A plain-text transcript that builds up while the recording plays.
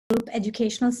Group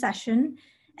educational session.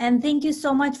 And thank you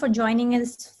so much for joining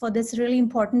us for this really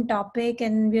important topic.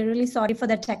 And we're really sorry for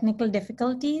the technical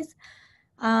difficulties.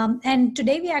 And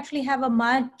today we actually have a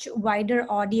much wider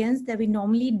audience than we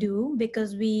normally do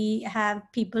because we have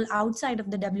people outside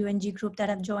of the WNG group that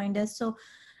have joined us. So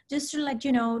just to let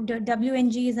you know, the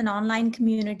WNG is an online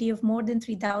community of more than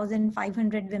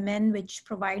 3,500 women, which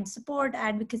provides support,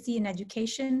 advocacy, and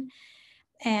education.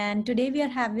 And today we are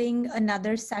having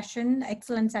another session,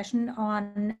 excellent session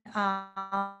on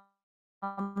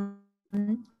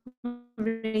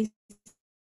race,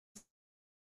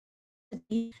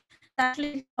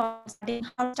 actually starting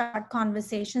how to start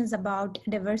conversations about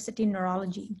diversity in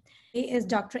neurology. Today is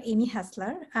Dr. Amy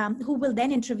Hessler, who will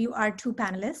then interview our two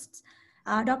panelists.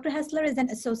 Dr. Hessler is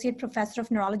an associate professor of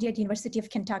neurology at University of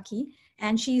Kentucky,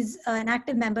 and she's an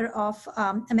active member of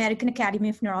American Academy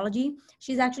of Neurology.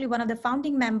 She's actually one of the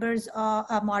founding members or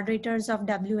moderators of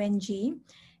WNG,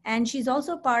 and she's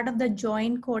also part of the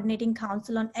Joint Coordinating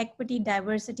Council on Equity,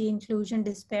 Diversity, Inclusion,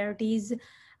 Disparities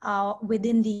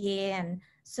within the AAN.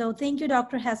 So thank you,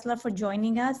 Dr. Hessler, for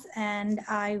joining us, and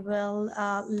I will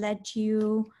let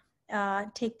you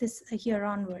take this here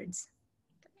onwards.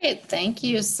 Great. Thank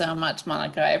you so much,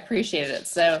 Monica. I appreciate it.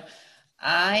 So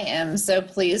I am so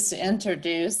pleased to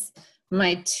introduce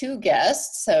my two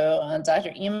guests. So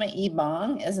Dr. Ima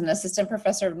Ebong is an assistant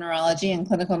professor of neurology and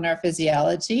clinical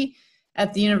neurophysiology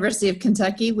at the University of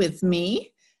Kentucky with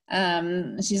me.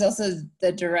 She's also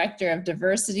the director of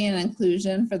diversity and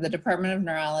inclusion for the Department of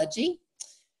Neurology.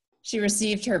 She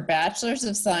received her Bachelor's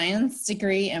of Science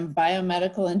degree in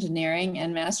Biomedical Engineering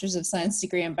and Master's of Science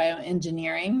degree in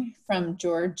Bioengineering from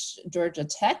Georgia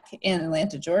Tech in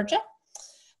Atlanta, Georgia.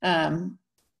 And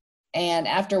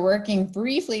after working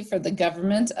briefly for the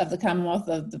government of the Commonwealth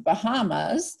of the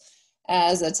Bahamas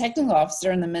as a technical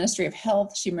officer in the Ministry of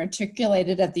Health, she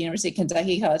matriculated at the University of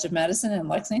Kentucky College of Medicine in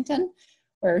Lexington,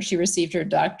 where she received her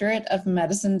doctorate of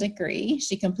medicine degree.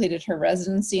 She completed her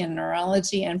residency in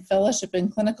neurology and fellowship in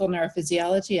clinical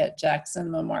neurophysiology at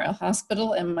Jackson Memorial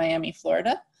Hospital in Miami,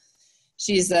 Florida.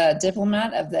 She's a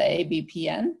diplomat of the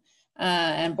ABPN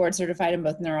and board certified in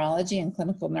both neurology and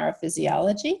clinical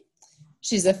neurophysiology.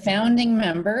 She's a founding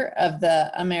member of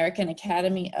the American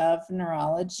Academy of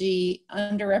Neurology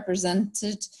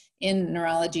Underrepresented in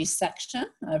Neurology section,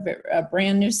 a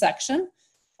brand new section.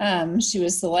 She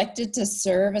was selected to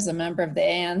serve as a member of the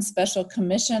AAN Special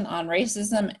Commission on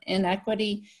Racism,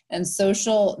 Inequity, and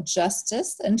Social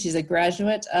Justice, and she's a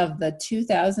graduate of the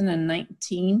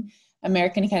 2019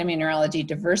 American Academy of Neurology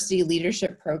Diversity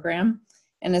Leadership Program,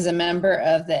 and is a member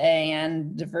of the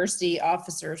AAN Diversity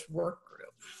Officers Work Group.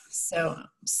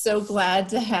 So glad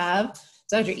to have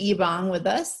Dr. Ebong with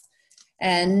us.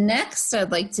 And next,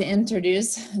 I'd like to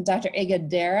introduce Dr.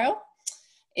 Ighodaro.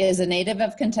 Is a native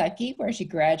of Kentucky, where she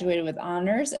graduated with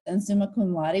honors and summa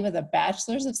cum laude with a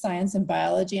Bachelor's of Science in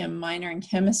Biology and minor in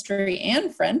Chemistry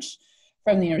and French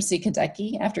from the University of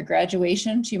Kentucky. After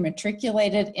graduation, she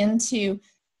matriculated into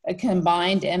a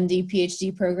combined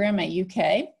MD-PhD program at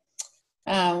UK,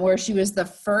 where she was the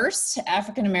first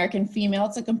African-American female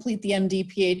to complete the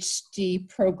MD-PhD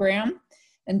program.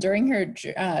 And during her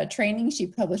training, she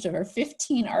published over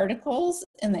 15 articles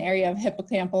in the area of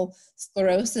hippocampal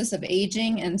sclerosis of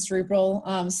aging and cerebral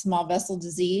small vessel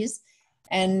disease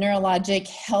and neurologic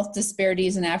health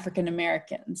disparities in African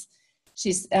Americans.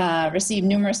 She's received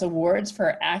numerous awards for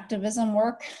her activism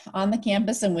work on the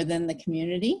campus and within the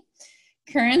community.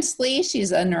 Currently,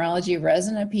 she's a neurology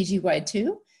resident at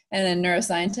PGY2 and a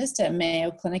neuroscientist at Mayo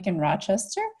Clinic in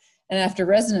Rochester. And after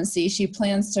residency, she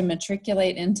plans to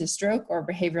matriculate into stroke or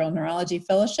behavioral neurology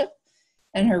fellowship.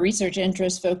 And her research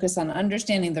interests focus on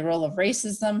understanding the role of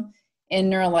racism in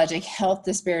neurologic health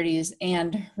disparities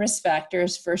and risk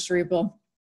factors for cerebral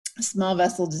small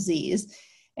vessel disease.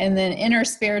 And then in her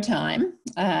spare time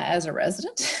as a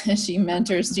resident, she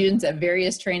mentors students at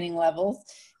various training levels,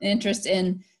 an interest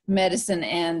in medicine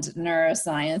and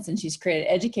neuroscience. And she's created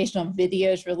educational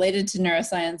videos related to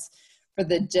neuroscience for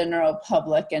the general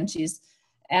public, and she's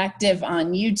active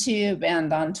on YouTube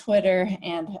and on Twitter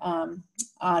and on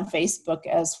Facebook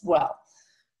as well.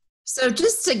 So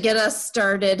just to get us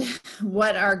started,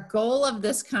 what our goal of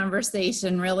this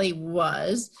conversation really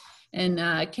was, and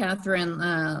Catherine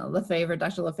Lefevre,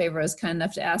 Dr. Lefevre was kind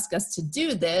enough to ask us to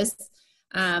do this,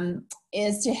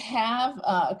 is to have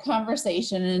a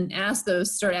conversation and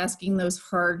start asking those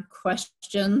hard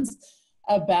questions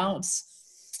about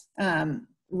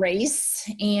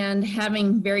race and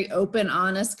having very open,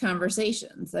 honest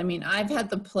conversations. I mean, I've had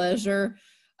the pleasure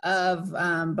of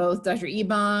both Dr.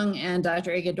 Ebong and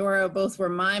Dr. Ighodaro. Both were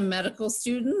my medical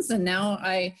students, and now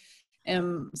I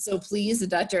am so pleased that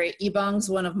Dr. Ebong's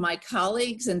one of my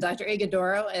colleagues, and Dr.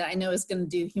 Ighodaro, I know, is going to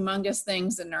do humongous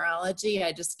things in neurology.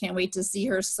 I just can't wait to see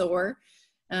her soar.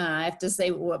 I have to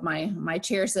say what my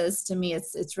chair says to me,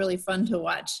 it's really fun to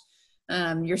watch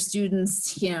your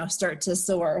students, start to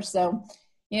soar. So,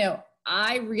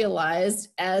 I realized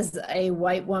as a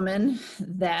white woman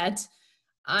that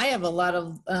I have a lot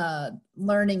of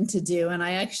learning to do, and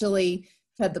I actually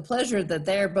had the pleasure that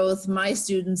they're both my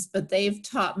students, but they've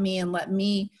taught me and let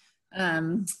me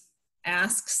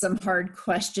ask some hard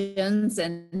questions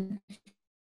and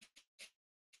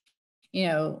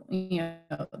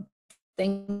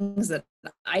things that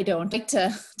I don't like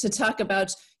to talk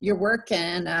about your work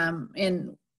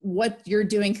and what you're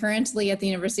doing currently at the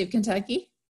University of Kentucky.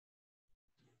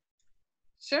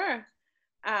 Sure.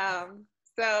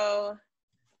 So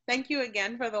thank you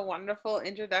again for the wonderful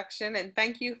introduction, and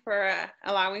thank you for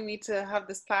allowing me to have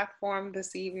this platform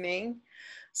this evening.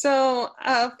 So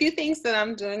a few things that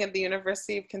I'm doing at the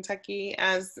University of Kentucky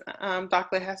as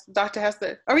Dr.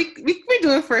 Hessler. We're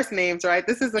doing first names, right?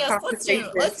 This is a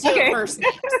conversation. Let's do it first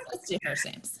names. Let's do first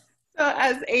names. So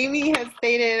as Amy has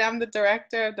stated, I'm the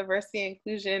Director of Diversity and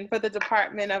Inclusion for the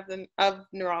Department of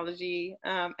Neurology.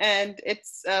 And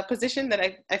it's a position that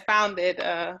I founded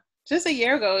just a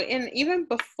year ago, and even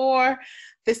before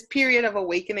this period of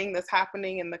awakening that's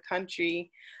happening in the country,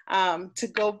 to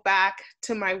go back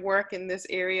to my work in this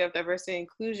area of diversity and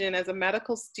inclusion. As a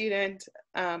medical student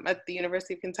at the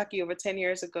University of Kentucky over 10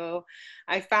 years ago,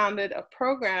 I founded a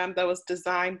program that was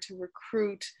designed to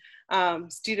recruit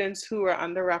students who are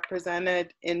underrepresented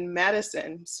in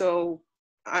medicine. So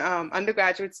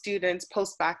undergraduate students,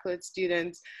 post-baccalaureate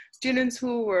students, students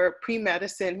who were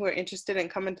pre-medicine, who are interested in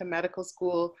coming to medical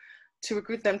school, to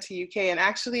recruit them to UK. And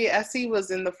actually, Essie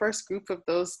was in the first group of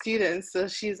those students. So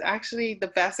she's actually the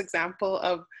best example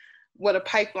of what a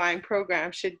pipeline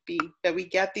program should be, that we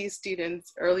get these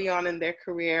students early on in their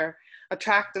career,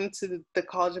 attract them to the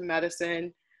College of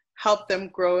Medicine, help them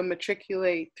grow and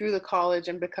matriculate through the college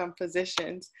and become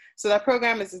physicians. So that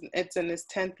program it's in its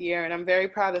 10th year, and I'm very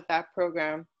proud of that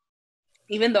program.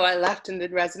 Even though I left and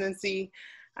did residency,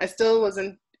 I still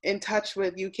wasn't in touch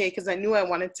with UK because I knew I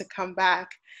wanted to come back.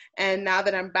 And now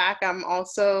that I'm back, I'm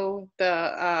also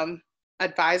the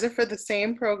advisor for the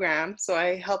same program. So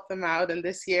I help them out. And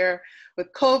this year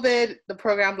with COVID, the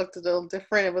program looked a little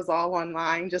different. It was all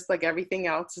online, just like everything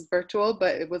else is virtual,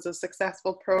 but it was a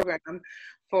successful program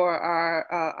for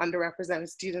our underrepresented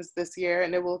students this year.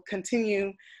 And it will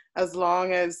continue as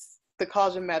long as the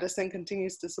College of Medicine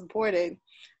continues to support it.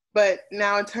 But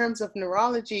now in terms of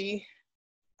neurology,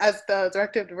 as the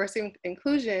Director of Diversity and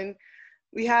Inclusion,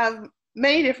 we have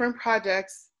many different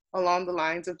projects along the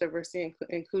lines of diversity and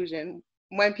inclusion.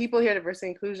 When people hear diversity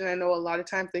and inclusion, I know a lot of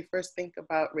times they first think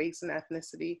about race and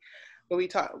ethnicity,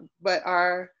 but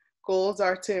our goals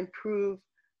are to improve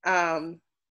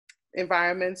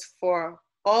environments for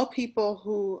all people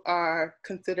who are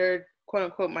considered quote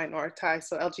unquote minoritized,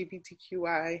 so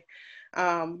LGBTQI,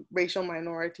 racial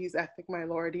minorities, ethnic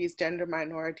minorities, gender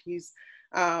minorities.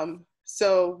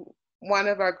 So one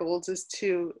of our goals is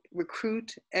to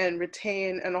recruit and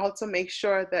retain and also make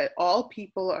sure that all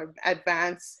people are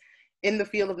advanced in the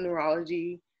field of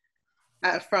neurology,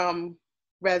 from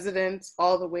residents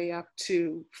all the way up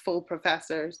to full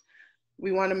professors.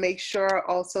 We want to make sure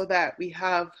also that we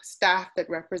have staff that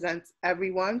represents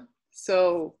everyone.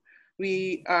 So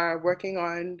we are working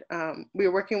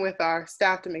with our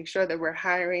staff to make sure that we're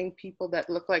hiring people that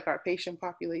look like our patient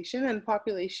population and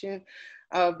population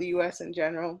of the US in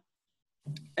general.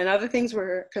 And other things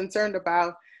we're concerned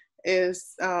about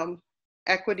is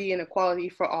equity and equality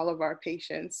for all of our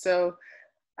patients. So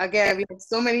again, we have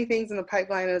so many things in the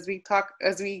pipeline. As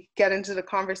we get into the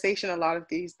conversation, a lot of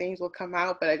these things will come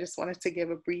out, but I just wanted to give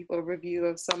a brief overview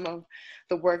of some of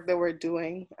the work that we're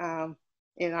doing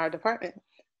in our department.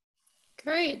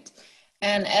 Great.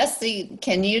 And Essie,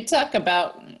 can you talk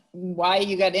about why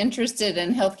you got interested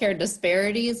in healthcare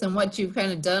disparities and what you've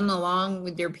kind of done along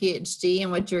with your PhD and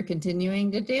what you're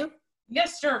continuing to do?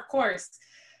 Yes, sure, of course.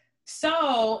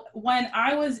 So when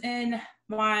I was in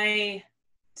my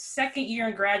second year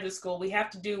in graduate school, we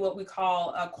have to do what we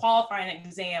call a qualifying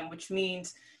exam, which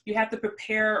means you have to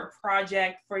prepare a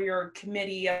project for your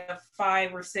committee of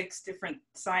 5 or 6 different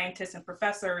scientists and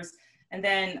professors, and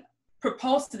then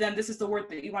propose to them, this is the work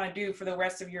that you want to do for the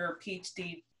rest of your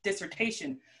PhD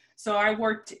dissertation. So I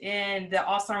worked in the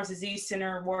Alzheimer's Disease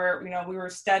Center where, we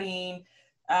were studying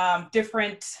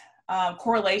different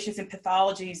correlations and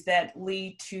pathologies that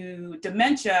lead to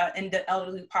dementia in the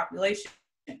elderly population.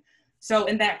 So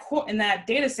in that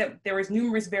data set, there was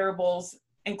numerous variables,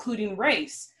 including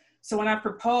race. So when I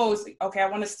proposed, okay, I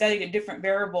want to study the different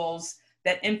variables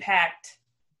that impact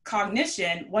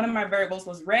cognition, one of my variables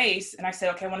was race. And I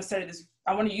said, okay, I want to study this.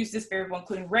 I want to use this variable,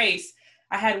 including race.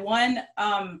 I had one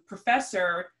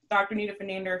professor, Dr. Nita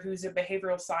Fernandez, who's a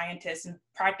behavioral scientist and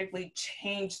practically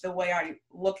changed the way I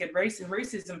look at race and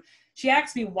racism. She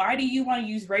asked me, why do you want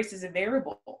to use race as a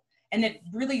variable? And it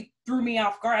really threw me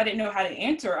off guard. I didn't know how to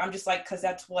answer. I'm just like, because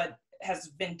that's what has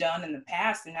been done in the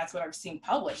past and that's what I've seen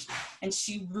published. And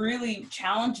she really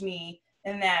challenged me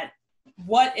in that,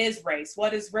 what is race?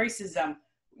 What is racism?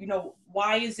 You know,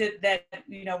 why is it that,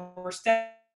 you know, we're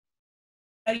studying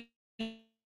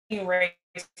race?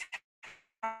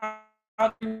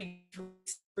 How do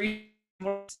we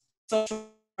social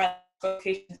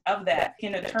applications of that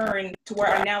can turn to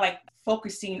where I'm now like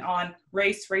focusing on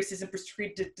race, racism,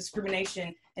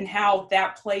 discrimination, and how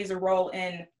that plays a role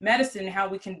in medicine, and how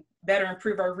we can better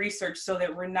improve our research so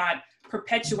that we're not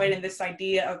perpetuating this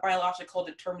idea of biological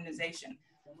determination.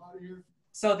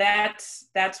 So that's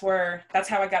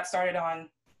how I got started on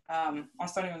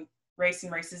studying race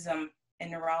and racism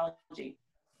in neurology.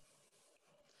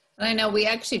 And I know we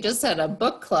actually just had a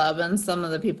book club, and some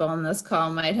of the people on this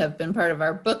call might have been part of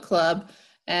our book club.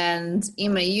 And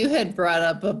Ima, you had brought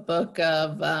up a book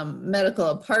of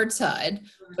medical apartheid,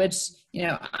 which, you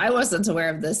know, I wasn't aware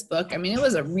of this book. I mean, it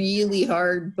was a really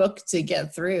hard book to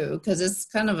get through because it's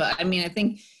kind of I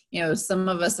think, you know, some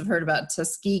of us have heard about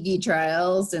Tuskegee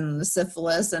trials and the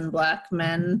syphilis and Black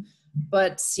men,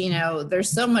 but, you know, there's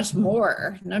so much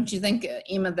more. Don't you think,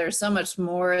 Ima, there's so much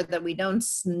more that we don't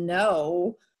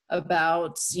know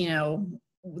about, you know,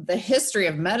 the history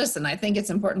of medicine? I think it's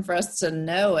important for us to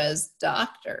know as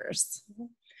doctors.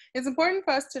 It's important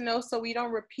for us to know so we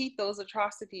don't repeat those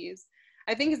atrocities.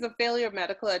 I think it's a failure of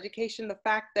medical education, the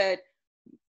fact that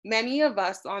many of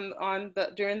us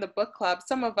during the book club,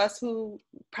 some of us who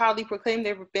proudly proclaim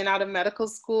they've been out of medical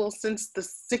school since the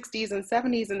 60s and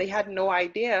 70s and they had no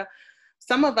idea.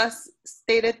 Some of us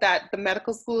stated that the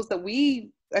medical schools that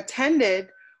we attended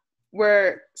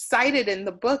were cited in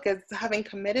the book as having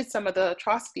committed some of the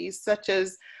atrocities, such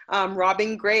as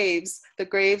robbing the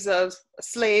graves of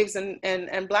slaves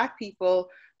and Black people,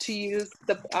 to use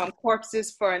the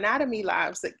corpses for anatomy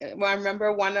labs. I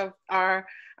remember one of our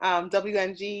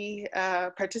WNG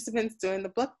participants during the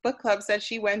book club said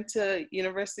she went to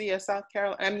University of South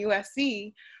Carolina,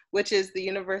 MUSC, which is the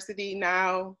university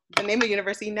now, the name of the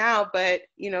university now, but,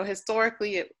 you know,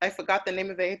 historically, I forgot the name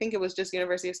of it. I think it was just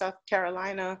University of South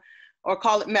Carolina, or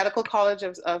call it Medical College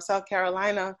of South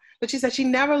Carolina. But she said she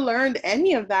never learned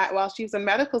any of that while she was in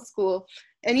medical school.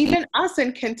 And even us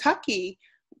in Kentucky,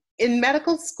 in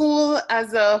medical school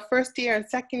as a first year and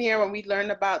second year, when we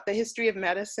learned about the history of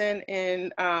medicine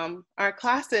in our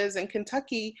classes in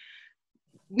Kentucky,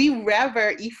 we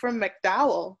revere Ephraim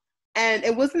McDowell. And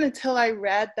it wasn't until I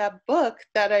read that book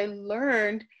that I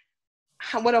learned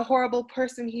what a horrible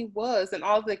person he was and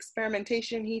all the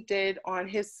experimentation he did on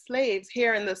his slaves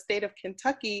here in the state of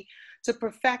Kentucky to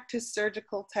perfect his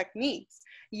surgical techniques.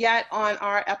 Yet on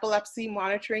our epilepsy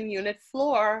monitoring unit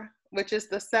floor, which is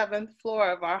the 7th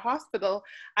floor of our hospital,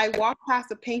 I walked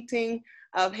past a painting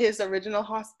of his original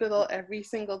hospital every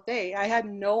single day. I had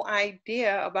no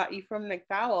idea about Ephraim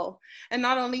McDowell. And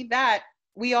not only that,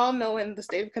 we all know in the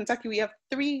state of Kentucky, we have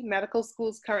 3 medical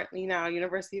schools currently now: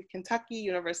 University of Kentucky,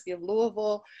 University of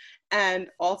Louisville, and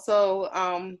also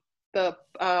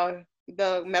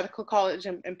the medical college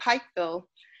in Pikeville.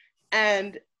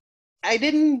 And I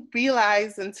didn't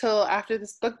realize until after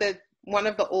this book that one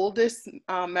of the oldest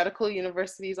medical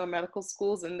universities or medical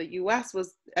schools in the US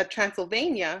was at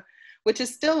Transylvania, which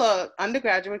is still an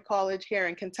undergraduate college here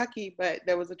in Kentucky, but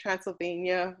there was a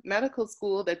Transylvania medical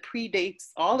school that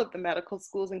predates all of the medical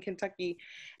schools in Kentucky.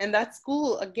 And that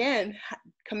school, again,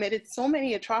 committed so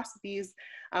many atrocities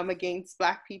against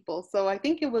Black people. So I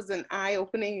think it was an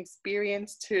eye-opening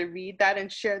experience to read that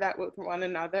and share that with one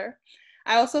another.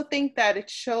 I also think that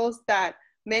it shows that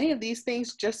many of these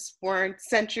things just weren't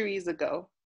centuries ago.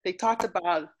 They talked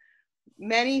about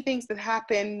many things that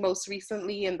happened most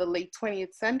recently in the late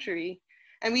 20th century.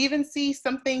 And we even see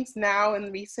some things now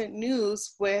in recent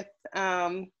news with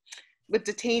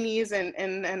detainees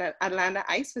in an Atlanta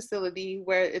ICE facility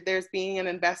where there's being an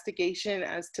investigation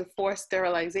as to forced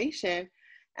sterilization.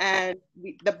 And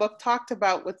the book talked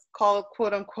about what's called,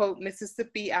 quote unquote,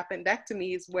 Mississippi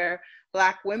appendectomies, where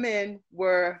Black women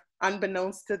were,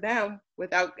 unbeknownst to them,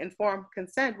 without informed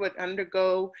consent, would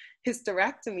undergo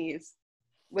hysterectomies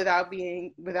without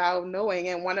knowing.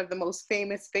 And one of the most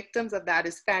famous victims of that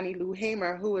is Fannie Lou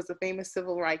Hamer, who was a famous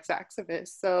civil rights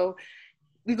activist. So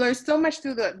we learned so much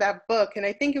through that book. And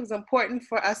I think it was important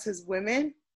for us as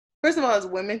women first of all, as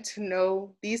women, to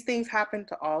know these things happen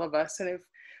to all of us. And if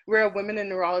we're a women in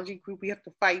neurology group, we have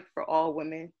to fight for all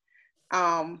women,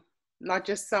 not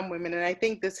just some women. And I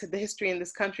think the history in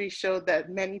this country showed that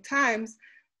many times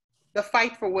the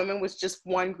fight for women was just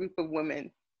one group of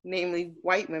women, namely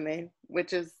white women,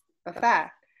 which is a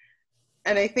fact.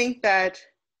 And I think that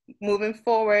moving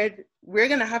forward, we're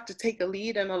going to have to take a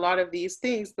lead in a lot of these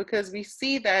things, because we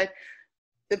see that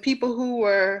the people who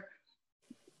were,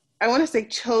 I want to say,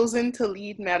 chosen to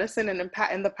lead medicine in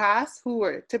the past, who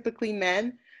were typically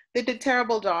men, they did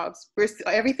terrible jobs.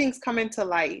 Everything's coming to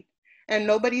light, and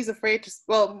nobody's afraid to,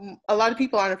 well, a lot of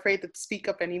people aren't afraid to speak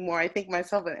up anymore. I think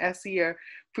myself and Essie are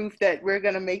proof that we're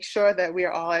going to make sure that we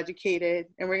are all educated,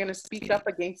 and we're going to speak up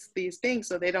against these things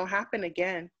so they don't happen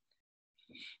again.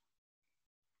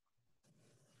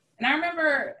 And I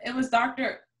remember it was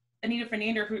Dr. Anita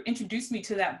Fernandez who introduced me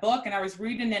to that book, and I was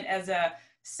reading it as a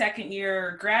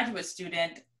second-year graduate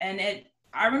student, and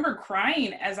I remember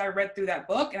crying as I read through that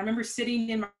book. And I remember sitting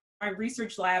in my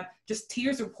research lab, just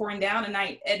tears were pouring down, and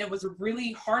it was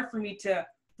really hard for me to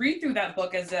read through that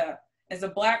book as a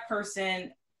Black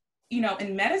person, you know,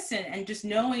 in medicine, and just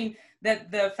knowing that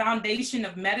the foundation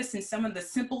of medicine, some of the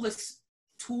simplest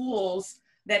tools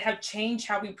that have changed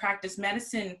how we practice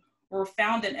medicine, were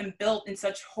founded and built in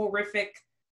such horrific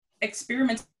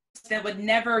experiments that would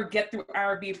never get through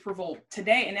IRB approval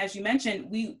today. And as you mentioned,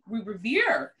 we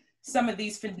revere some of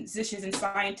these physicians and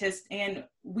scientists, and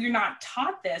we're not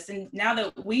taught this. And now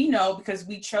that we know, because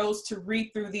we chose to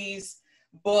read through these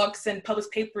books and publish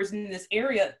papers in this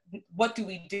area, what do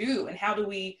we do, and how do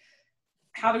we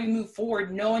move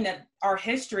forward, knowing that our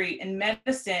history in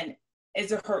medicine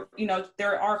is you know,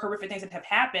 there are horrific things that have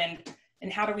happened,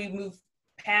 and how do we move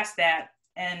past that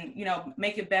and, you know,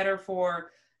 make it better for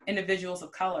individuals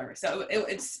of color. So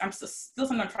it's still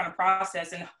something I'm trying to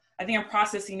process, and I think I'm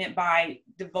processing it by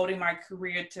devoting my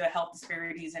career to health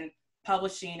disparities and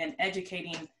publishing and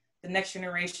educating the next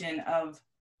generation of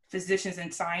physicians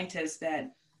and scientists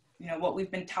that, you know, what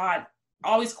we've been taught,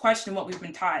 always question what we've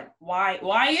been taught. Why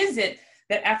is it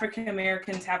that African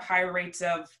Americans have higher rates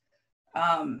of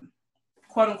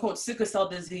quote unquote sickle cell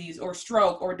disease or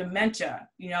stroke or dementia?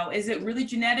 You know, is it really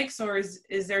genetics, or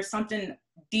is there something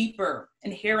deeper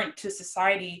inherent to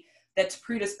society that's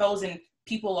predisposing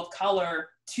people of color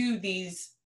to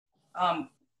these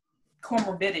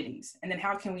comorbidities? And then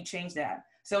how can we change that?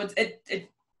 So it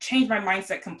changed my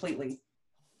mindset completely.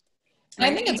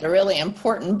 I think it's a really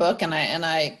important book, and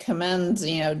I commend,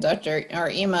 you know, Dr. or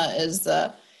Ima is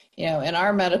you know, in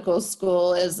our medical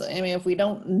school is, I mean, if we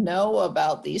don't know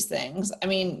about these things, I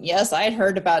mean, yes, I'd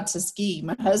heard about Tuskegee.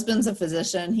 My husband's a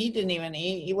physician. He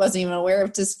wasn't even aware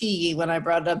of Tuskegee when I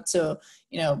brought it up to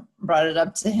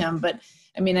him. But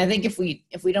I mean, I think if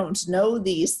we don't know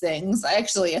these things, I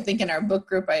think in our book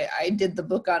group, I did the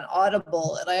book on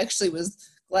Audible, and I actually was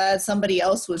glad somebody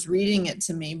else was reading it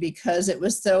to me, because it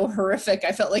was so horrific.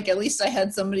 I felt like at least I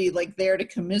had somebody like there to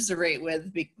commiserate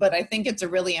with. But I think it's a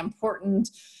really important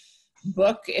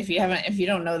book. If you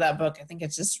don't know that book, I think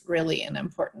it's just really an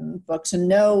important book to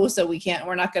know, so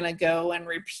we're not going to go and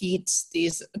repeat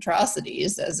these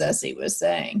atrocities, as Essie was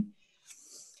saying.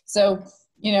 So,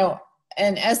 you know,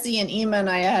 and Essie and Ima and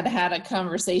I had a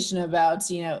conversation about,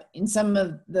 you know, in some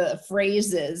of the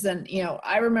phrases, and, you know,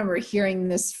 I remember hearing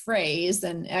this phrase,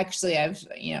 and actually I've,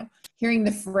 you know, hearing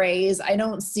the phrase, I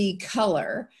don't see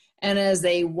color. And as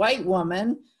a white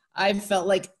woman, I felt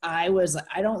like I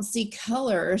don't see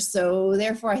color, so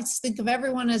therefore I think of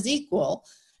everyone as equal.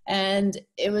 And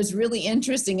it was really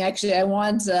interesting. Actually,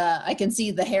 I can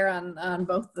see the hair on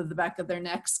both of the back of their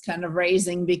necks kind of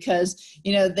raising, because,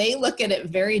 you know, they look at it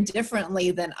very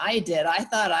differently than I did. I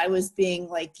thought I was being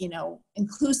like, you know,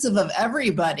 inclusive of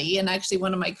everybody. And actually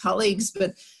one of my colleagues,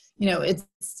 but, you know, it's,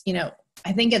 you know,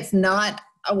 I think it's not,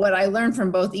 what I learned from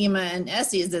both Ima and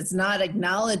Essie is it's not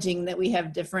acknowledging that we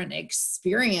have different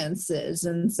experiences.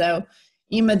 And so,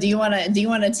 Ima, do you want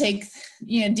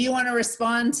to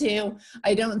respond to,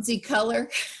 I don't see color?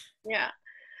 Yeah.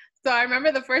 So I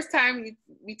remember the first time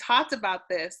we talked about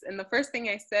this, and the first thing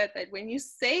I said, that when you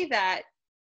say that,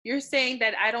 you're saying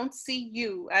that I don't see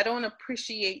you, I don't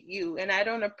appreciate you, and I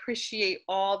don't appreciate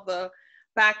all the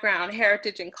background,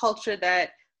 heritage, and culture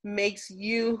that makes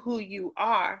you who you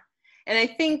are. And I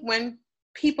think when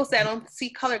people say I don't see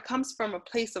color, it comes from a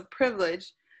place of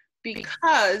privilege,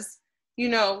 because, you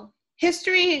know,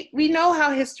 history, we know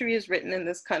how history is written in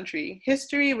this country.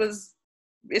 History was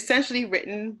essentially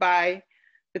written by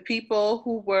the people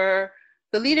who were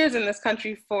the leaders in this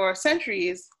country for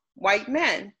centuries, white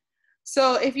men.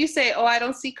 So if you say, oh, I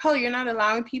don't see color, you're not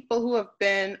allowing people who have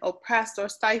been oppressed or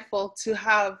stifled to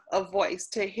have a voice,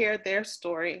 to hear their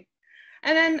story.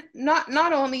 And then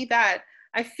not only that,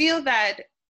 I feel that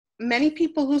many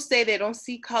people who say they don't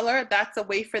see color, that's a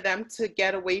way for them to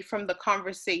get away from the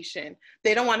conversation.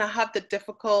 They don't want to have the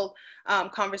difficult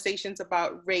conversations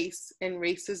about race and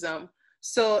racism.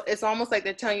 So it's almost like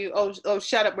they're telling you, oh,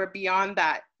 shut up, we're beyond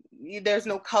that. There's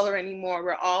no color anymore,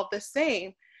 we're all the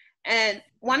same. And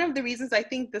one of the reasons I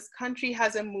think this country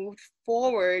hasn't moved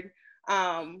forward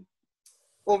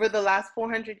over the last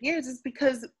 400 years is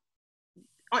because,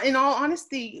 in all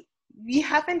honesty, we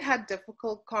haven't had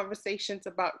difficult conversations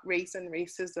about race and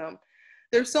racism.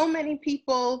 There's so many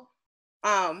people,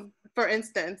 for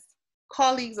instance,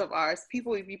 colleagues of ours,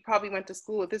 people we probably went to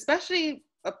school with, especially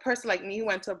a person like me who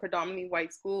went to a predominantly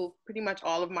white school pretty much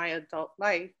all of my adult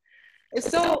life. I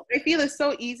feel it's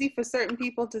so easy for certain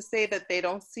people to say that they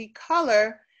don't see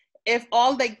color if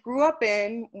all they grew up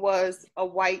in was a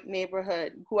white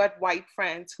neighborhood, who had white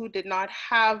friends, who did not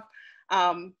have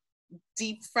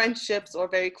deep friendships or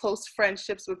very close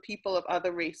friendships with people of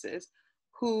other races,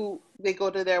 who they go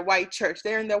to their white church,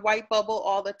 they're in their white bubble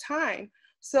all the time.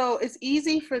 So it's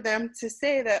easy for them to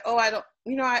say that, oh,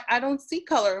 I don't see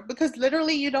color, because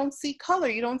literally you don't see color,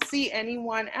 you don't see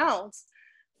anyone else.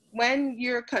 When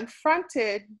you're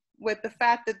confronted with the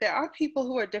fact that there are people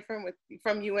who are different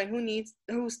from you and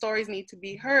whose stories need to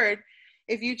be heard,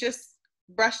 if you just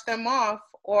brush them off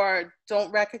or don't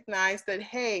recognize that,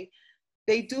 hey,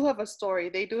 they do have a story,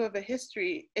 they do have a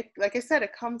history, like I said,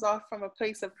 it comes off from a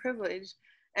place of privilege.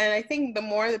 And I think the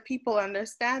more that people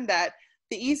understand that,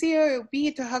 the easier it will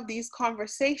be to have these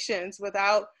conversations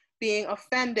without being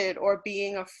offended or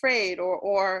being afraid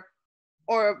or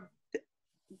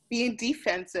being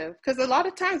defensive. Because a lot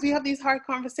of times we have these hard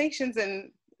conversations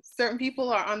and certain people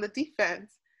are on the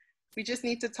defense. We just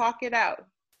need to talk it out.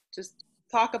 Just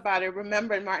talk about it.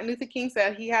 Remember, Martin Luther King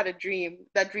said he had a dream.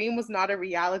 That dream was not a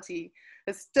reality.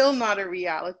 It's still not a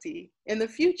reality. In the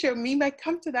future, we might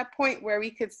come to that point where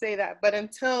we could say that. But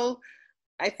until,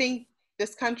 I think,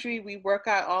 this country, we work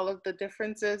out all of the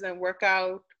differences and work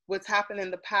out what's happened in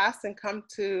the past and come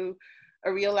to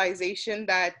a realization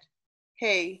that,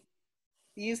 hey,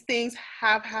 these things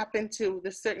have happened to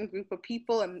this certain group of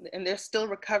people and they're still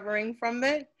recovering from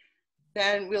it,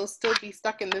 then we'll still be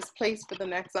stuck in this place for the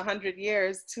next 100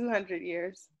 years, 200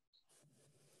 years.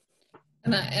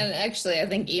 And actually, I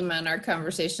think Ima, in our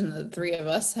conversation the three of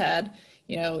us had,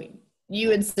 you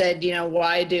had said,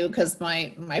 why do? Because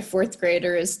my fourth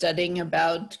grader is studying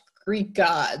about Greek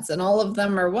gods and all of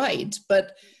them are white.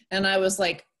 And I was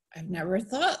like, I've never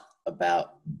thought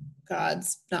about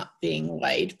gods not being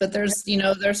white, but there's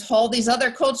all these other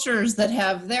cultures that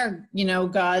have their,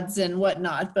 gods and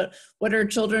whatnot, but what are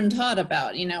children taught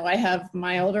about? I have,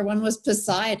 my older one was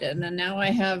Poseidon, and now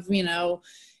I have,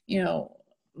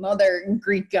 another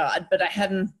Greek god, but I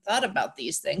hadn't thought about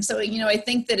these things. So, I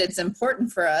think that it's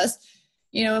important for us,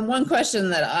 and one question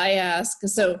that I ask,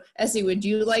 so Essie, would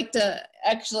you like to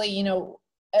actually,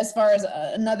 as far as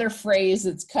another phrase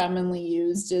that's commonly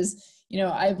used is,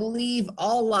 I believe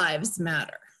all lives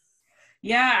matter.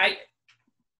 Yeah,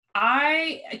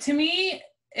 to me,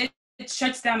 it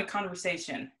shuts down the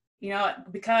conversation,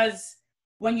 because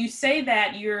when you say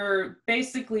that, you're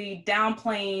basically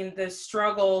downplaying the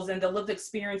struggles and the lived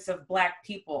experience of Black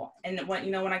people. And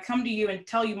when I come to you and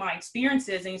tell you my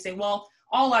experiences and you say, well,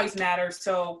 all lives matter,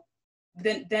 so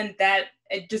then that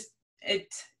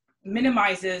it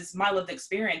minimizes my lived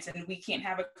experience and we can't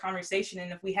have a conversation.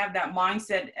 And if we have that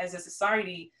mindset as a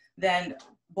society, then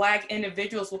Black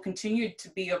individuals will continue to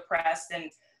be oppressed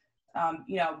and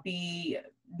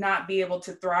not be able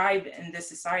to thrive in this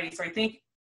society. So I think,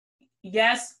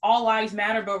 yes, all lives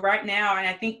matter, but right now, and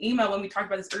I think Ima, when we talked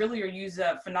about this earlier, used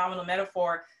a phenomenal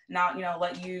metaphor. Now,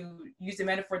 let you use the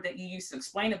metaphor that you used to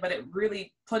explain it, but it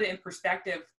really put it in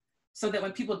perspective so that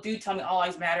when people do tell me all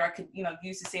lives matter, I could,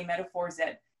 use the same metaphors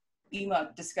that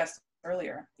Ima discussed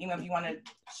earlier. Ima, if you want to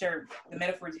share the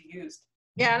metaphors you used.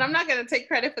 Yeah, and I'm not going to take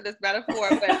credit for this metaphor,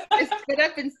 but it's what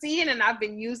I've been seeing and I've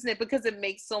been using it because it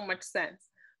makes so much sense.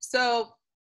 So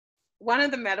one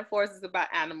of the metaphors is about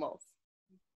animals.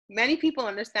 Many people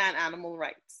understand animal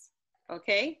rights,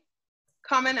 okay?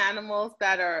 Common animals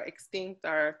that are extinct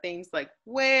are things like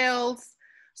whales.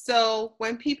 So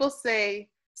when people say,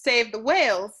 save the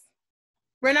whales,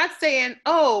 we're not saying,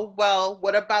 oh, well,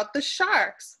 what about the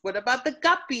sharks? What about the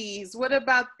guppies? What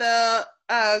about the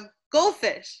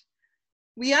goldfish?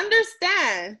 We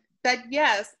understand that,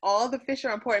 yes, all the fish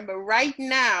are important, but right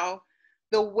now,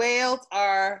 the whales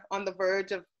are on the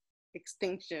verge of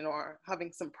extinction or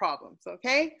having some problems,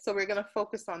 okay? So we're gonna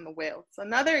focus on the whales.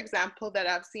 Another example that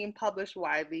I've seen published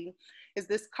widely is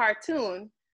this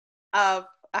cartoon of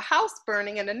a house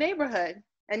burning in a neighborhood.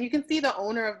 And you can see the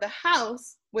owner of the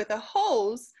house with a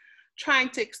hose trying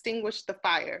to extinguish the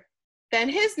fire. Then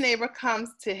his neighbor comes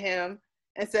to him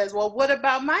and says, well, what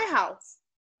about my house?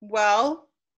 Well,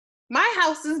 my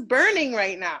house is burning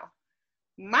right now.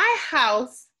 My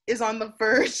house is on the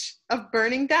verge of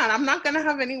burning down. I'm not going to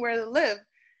have anywhere to live.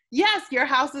 Yes, your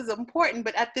house is important,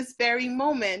 but at this very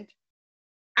moment,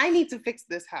 I need to fix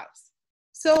this house.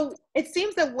 So it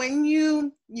seems that when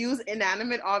you use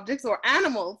inanimate objects or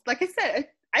animals, like I said,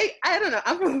 I don't know,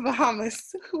 I'm from the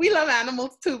Bahamas. We love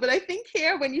animals too, but I think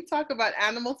here when you talk about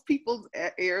animals, people's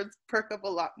ears perk up a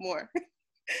lot more.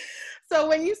 So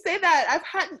when you say that,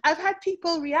 I've had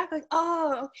people react like,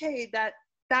 oh, okay, that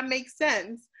makes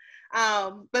sense.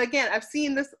 But again, I've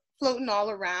seen this floating all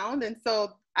around, and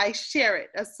so I share it.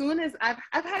 As soon as I've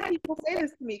had people say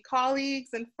this to me,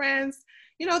 colleagues and friends,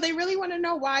 you know, they really want to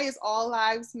know why does all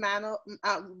lives matter,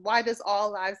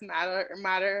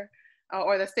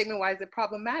 or the statement, why is it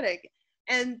problematic?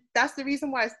 And that's the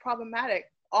reason why it's problematic.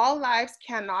 All lives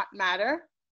cannot matter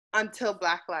until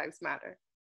Black lives matter.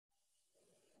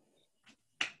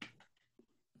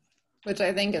 Which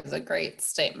I think is a great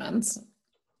statement.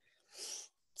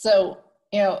 So,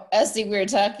 you know, Essie, we were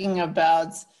talking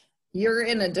about you're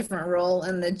in a different role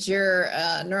and that you're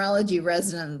a neurology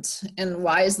resident and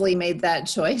wisely made that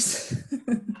choice.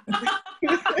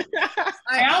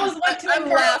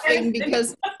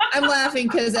 I'm laughing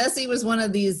because Essie was one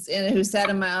of these who sat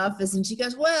in my office and she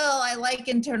goes, well, I like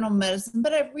internal medicine,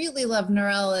 but I really love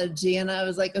neurology. And I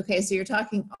was like, okay, so you're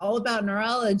talking all about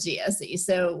neurology, Essie.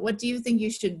 So what do you think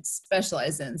you should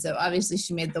specialize in? So obviously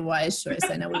she made the wise choice.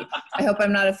 I hope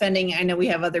I'm not offending. I know we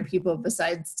have other people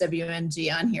besides WNG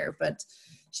on here, but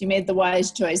she made the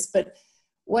wise choice. But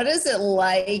what is it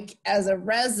like as a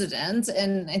resident?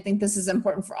 And I think this is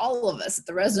important for all of us at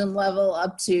the resident level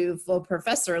up to full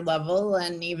professor level,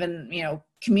 and even, you know,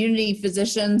 community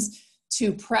physicians,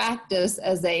 to practice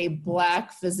as a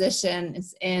Black physician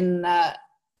in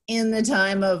the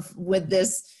time of, with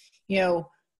this, you know,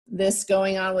 this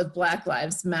going on with Black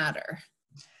Lives Matter.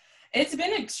 It's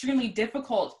been extremely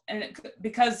difficult, and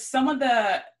because some of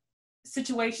the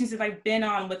situations that I've been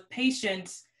on with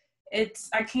patients,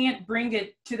 I can't bring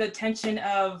it to the attention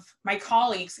of my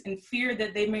colleagues in fear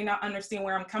that they may not understand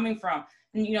where I'm coming from.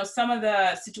 And, you know, some of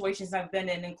the situations I've been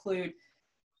in include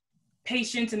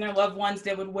patients and their loved ones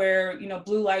that would wear, you know,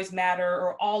 Blue Lives Matter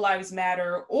or All Lives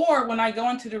Matter. Or when I go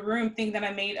into the room, think that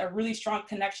I made a really strong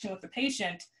connection with the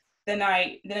patient, then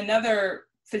another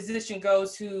physician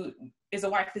goes who is a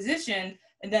white physician,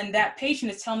 and then that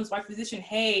patient is telling this white physician,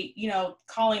 hey, you know,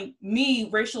 calling me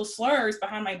racial slurs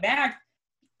behind my back,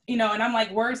 you know, and I'm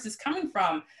like, where is this coming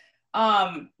from?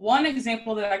 One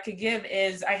example that I could give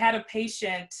is I had a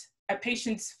patient's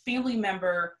family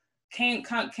member came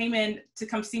in to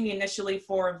come see me initially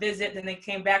for a visit, then they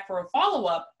came back for a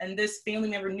follow-up, and this family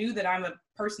member knew that I'm a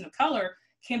person of color,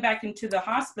 came back into the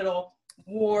hospital,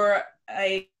 wore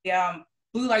a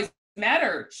Blue Lives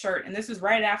Matter shirt, and this was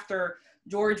right after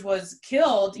George was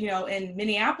killed, you know, in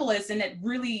Minneapolis, and it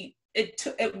really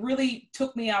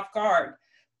took me off guard,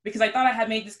 because I thought I had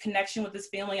made this connection with this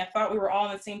family. I thought we were all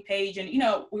on the same page and, you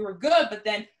know, we were good, but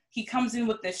then he comes in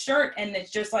with this shirt and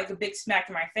it's just like a big smack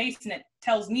in my face. And it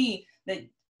tells me that,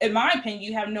 in my opinion,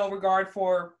 you have no regard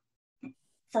for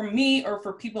me or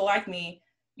for people like me,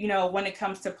 you know, when it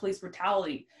comes to police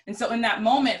brutality. And so in that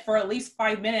moment, for at least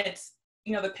 5 minutes,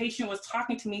 you know, the patient was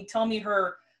talking to me, telling me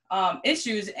her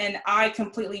issues, and I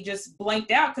completely just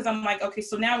blanked out, because I'm like, okay,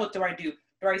 so now what do I do?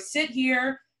 Do I sit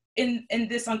here in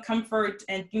this uncomfort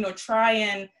and, you know, try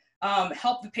and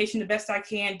help the patient the best I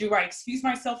can? Do I excuse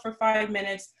myself for 5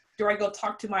 minutes? Do I go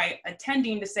talk to my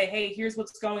attending to say, hey, here's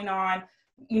what's going on,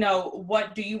 you know,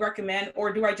 what do you recommend?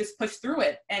 Or do I just push through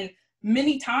it? And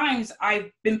many times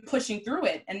I've been pushing through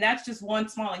it, and that's just one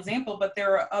small example, but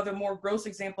there are other more gross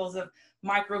examples of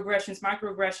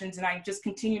microaggressions, and I just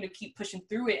continue to keep pushing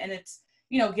through it, and it's,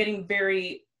 you know, getting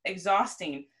very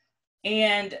exhausting.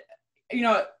 And, you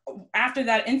know, after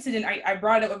that incident, I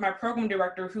brought it up with my program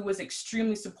director, who was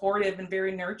extremely supportive and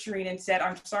very nurturing, and said,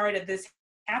 I'm sorry that this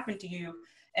happened to you.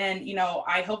 And, you know,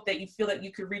 I hope that you feel that you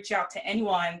could reach out to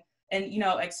anyone and, you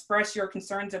know, express your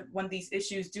concerns of when these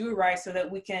issues do arise, so that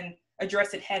we can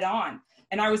address it head on.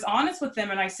 And I was honest with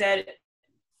them, and I said,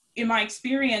 in my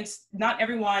experience, not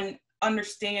everyone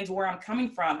understands where I'm coming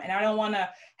from. And I don't want to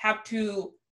have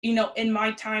to, you know, in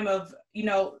my time of, you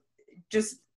know,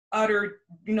 just utter,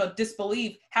 you know,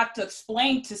 disbelief, have to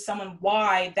explain to someone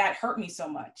why that hurt me so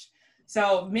much.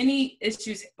 So many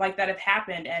issues like that have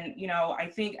happened. And, you know, I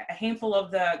think a handful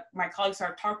of my colleagues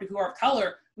I've talked to who are of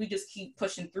color, we just keep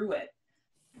pushing through it.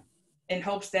 in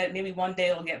hopes that maybe one day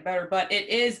it'll get better. But it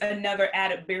is another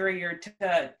added barrier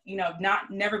to,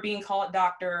 never being called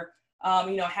doctor,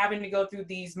 having to go through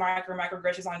these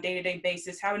microaggressions on a day-to-day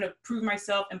basis, having to prove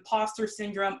myself, imposter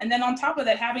syndrome. And then on top of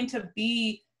that, having to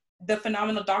be the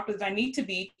phenomenal doctor that I need to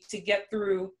be to get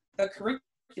through the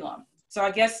curriculum. So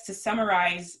I guess to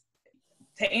summarize,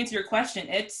 to answer your question,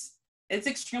 it's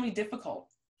extremely difficult.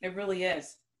 It really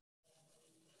is.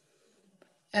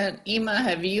 And Ima,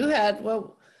 have you had,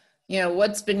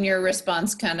 what's been your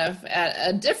response kind of at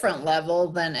a different level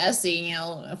than Essie,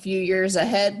 a few years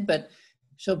ahead, but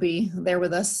she'll be there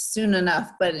with us soon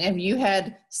enough. But have you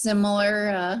had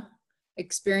similar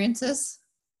experiences?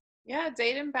 Yeah,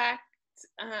 dating back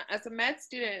as a med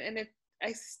student, and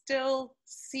I still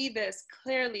see this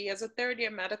clearly. As a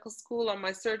third-year medical school on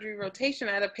my surgery rotation,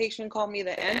 I had a patient call me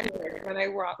the N-word when I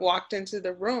walked into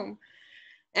the room.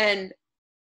 And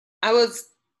I was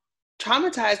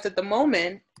traumatized at the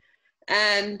moment.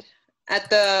 And at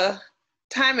the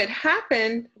time it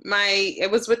happened, it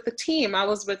was with the team. I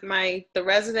was with the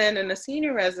resident and the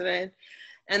senior resident.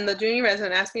 And the junior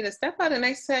resident asked me to step out. And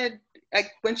I said,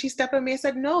 when she stepped at me, I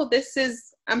said, no,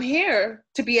 I'm here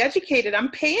to be educated. I'm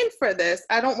paying for this.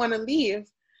 I don't want to leave.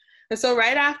 And so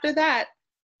right after that,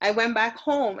 I went back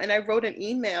home and I wrote an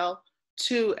email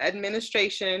to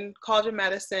administration, College of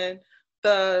Medicine,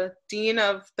 the dean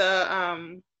of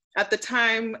the, at the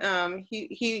time,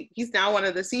 he's now one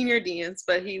of the senior deans,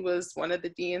 but he was one of the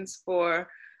deans for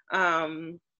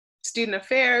student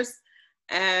affairs.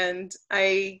 And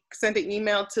I sent an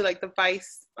email to the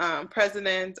vice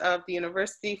president of the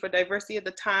university for diversity at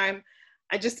the time.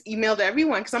 I just emailed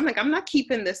everyone because I'm not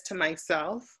keeping this to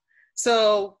myself.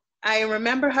 So I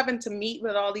remember having to meet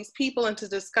with all these people and to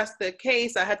discuss the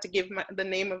case. I had to give the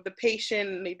name of the patient,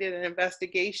 and they did an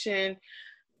investigation.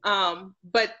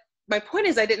 But my point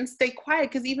is, I didn't stay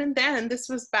quiet, because even then, this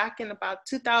was back in about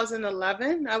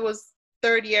 2011. I was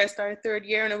third year, I started third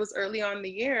year, and it was early on in the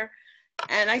year.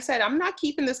 And I said, I'm not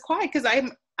keeping this quiet, because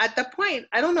I'm at that point,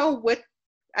 I don't know what,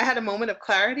 I had a moment of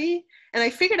clarity, and I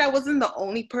figured I wasn't the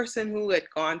only person who had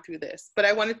gone through this, but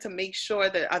I wanted to make sure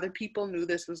that other people knew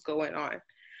this was going on.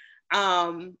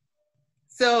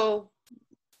 So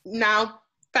now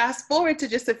fast forward to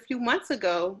just a few months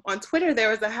ago, on Twitter, there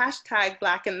was a hashtag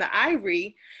Black in the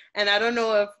Ivory. And I don't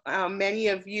know if many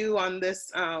of you on this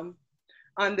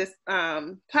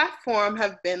platform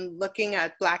have been looking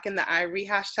at Black in the Ivory,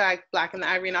 hashtag Black in the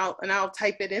Ivory, and I'll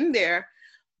type it in there.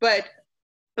 But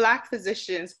Black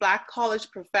physicians, Black college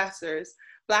professors,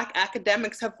 Black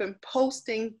academics have been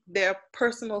posting their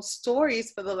personal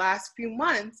stories for the last few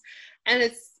months. And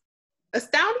it's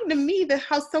astounding to me that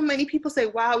how so many people say,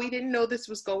 wow, we didn't know this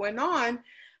was going on.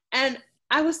 And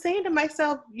I was saying to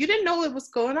myself, you didn't know it was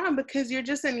going on because you're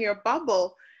just in your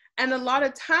bubble. And a lot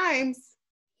of times,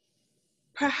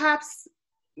 perhaps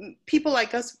people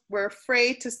like us were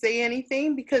afraid to say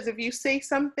anything, because if you say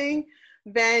something,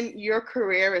 then your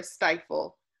career is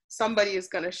stifled. Somebody is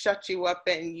going to shut you up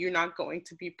and you're not going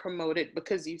to be promoted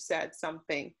because you said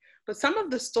something. But some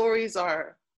of the stories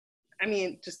are,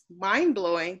 just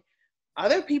mind-blowing.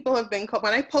 Other people have been called.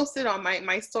 When I posted on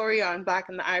my story on Black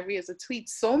in the Ivory as a tweet,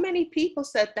 so many people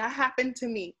said that happened to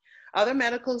me. Other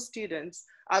medical students,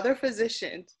 other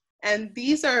physicians. And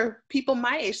these are people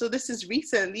my age, so this is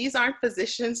recent. These aren't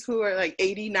physicians who are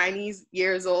 80, 90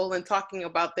 years old and talking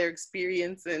about their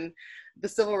experience in the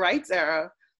civil rights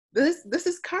era. This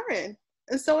is current,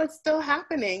 and so it's still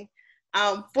happening.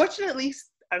 Fortunately,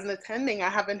 as an attending, I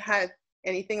haven't had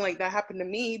anything like that happen to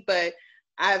me, but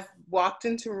I've walked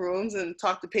into rooms and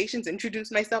talked to patients,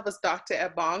 introduced myself as Dr.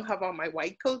 Ebong, have on my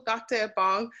white coat, Dr.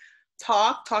 Ebong,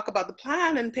 talk about the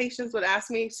plan, and patients would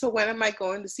ask me, so when am I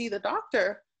going to see the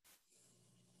doctor?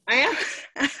 I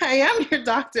am your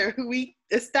doctor. We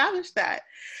established that.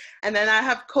 And then I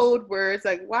have code words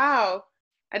like, wow,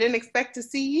 I didn't expect to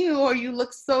see you, or you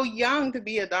look so young to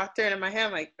be a doctor. And in my head,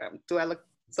 I'm like, do I look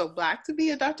so Black to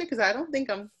be a doctor? Because I don't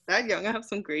think I'm that young. I have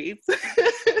some grades.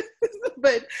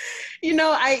 But,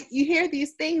 you hear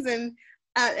these things, and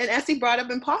Essie brought up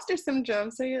imposter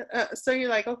syndrome. So you're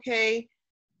like, okay,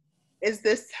 is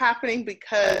this happening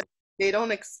because they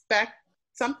don't expect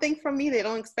something from me? They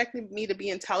don't expect me to be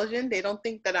intelligent. They don't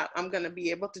think that I'm going to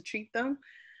be able to treat them.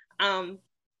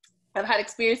 I've had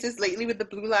experiences lately with the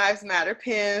Blue Lives Matter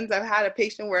pins. I've had a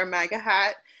patient wear a MAGA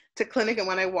hat to clinic, and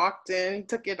when I walked in, he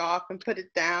took it off and put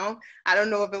it down. I don't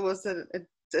know if it was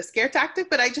a scare tactic,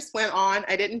 but I just went on.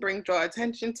 I didn't draw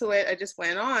attention to it. I just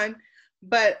went on.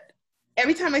 But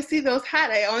every time I see those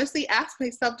hats, I honestly ask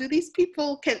myself, do these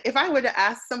people, if I were to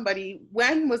ask somebody,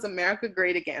 when was America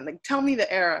great again? Tell me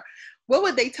the era. What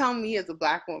would they tell me as a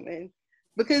Black woman?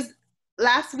 Because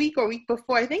last week or week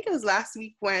before, I think it was last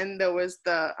week when there was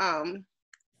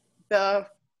the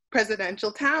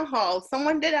presidential town hall,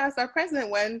 someone did ask our president,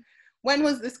 when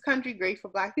was this country great for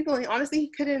Black people? And honestly, he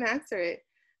couldn't answer it.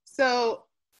 So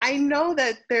I know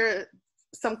that there's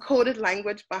some coded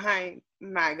language behind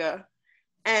MAGA,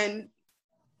 and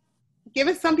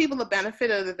giving some people the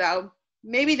benefit of the doubt,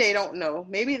 maybe they don't know,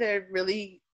 maybe they're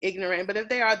really ignorant, but if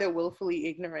they are, they're willfully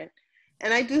ignorant.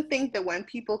 And I do think that when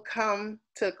people come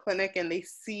to a clinic and they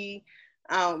see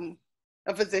a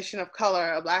physician of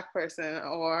color, a Black person,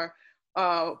 or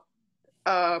a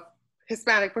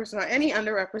Hispanic person, or any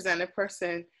underrepresented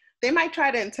person, they might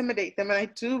try to intimidate them. And I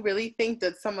do really think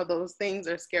that some of those things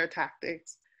are scare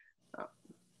tactics.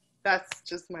 That's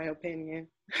just my opinion.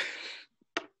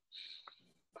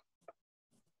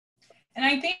 And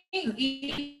I think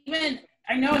even,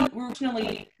 I know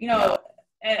originally, you know,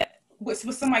 with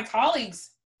some of my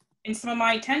colleagues and some of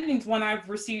my attendings, when I've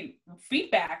received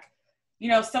feedback, you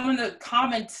know, some of the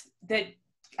comments that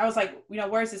I was like, you know,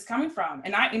 where is this coming from?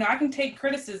 And I, you know, I can take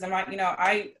criticism.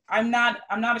 I'm not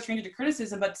a stranger to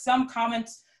criticism, but some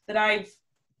comments that I've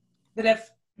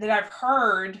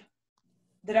heard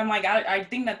that I'm like, I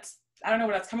think that's, I don't know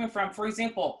where that's coming from. For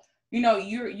example, you know,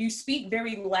 you speak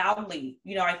very loudly.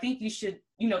 You know, I think you should,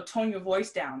 you know, tone your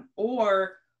voice down.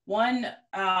 Or one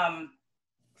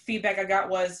feedback I got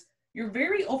was, you're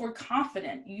very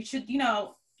overconfident. You should, you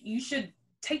know, you should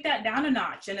take that down a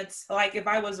notch. And it's like, if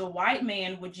I was a white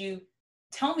man, would you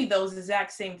tell me those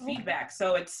exact same feedback?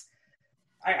 So it's,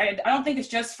 I don't think it's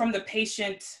just from the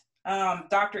patient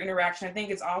doctor interaction. I think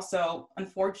it's also,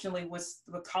 unfortunately, with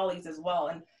colleagues as well.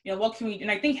 And, you know, what can we, and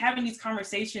I think having these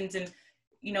conversations and,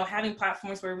 you know, having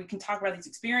platforms where we can talk about these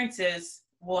experiences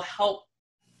will help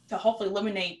to hopefully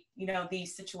eliminate, you know,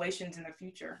 these situations in the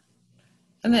future.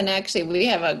 And then actually we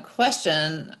have a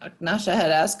question, Nasha had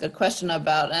asked a question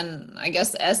about, and I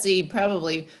guess Essie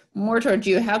probably more towards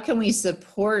you, how can we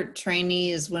support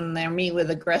trainees when they meet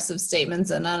with aggressive statements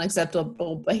and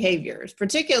unacceptable behaviors,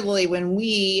 particularly when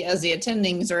we as the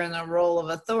attendings are in the role of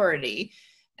authority?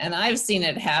 And I've seen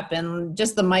it happen,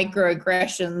 just the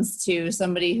microaggressions to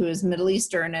somebody who is Middle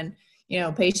Eastern, and, you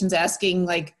know, patients asking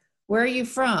like, where are you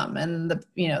from? And the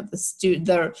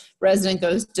resident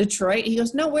goes, Detroit. He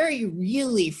goes, no, where are you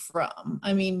really from?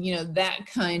 I mean, you know, that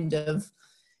kind of,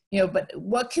 you know, but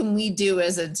what can we do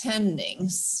as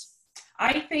attendings?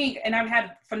 I think, and I've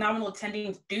had phenomenal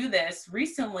attendings do this.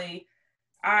 Recently,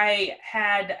 I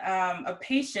had a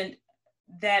patient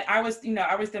that I was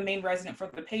the main resident for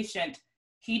the patient.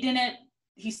 He didn't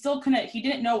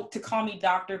know to call me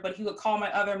doctor, but he would call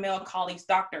my other male colleagues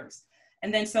doctors.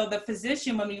 And then so the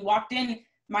physician, when we walked in,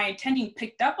 my attending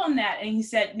picked up on that, and he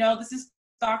said, no, this is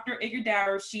Dr.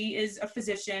 Ighodaro. She is a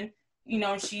physician, you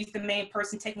know, she's the main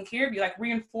person taking care of you, like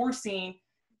reinforcing,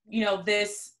 you know,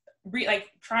 this,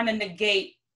 like trying to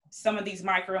negate some of these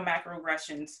micro and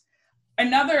macroaggressions.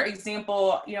 Another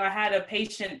example, you know, I had a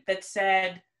patient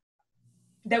that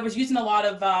was using a lot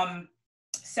of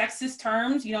sexist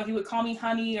terms. You know, he would call me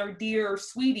honey or dear or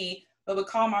sweetie, but would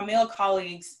call my male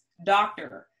colleagues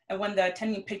doctor. And when the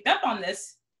attending picked up on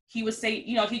this, he would say,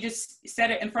 you know, he just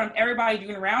said it in front of everybody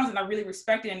doing rounds, and I really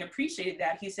respected and appreciated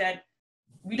that. He said,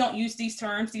 we don't use these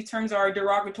terms. These terms are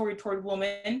derogatory toward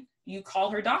women. You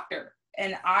call her doctor.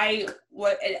 And I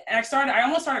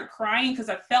almost started crying because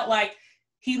I felt like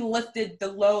he lifted the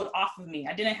load off of me.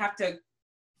 I didn't have to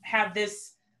have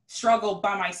this struggle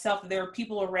by myself. There were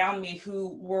people around me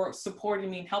who were supporting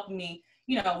me and helping me,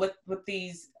 you know, with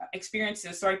these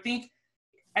experiences. So I think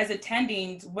as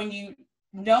attendings, when you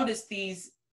notice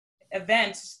these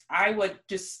events, I would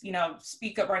just, you know,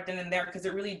 speak up right then and there, because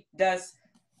it really does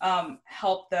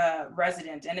help the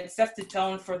resident, and it sets the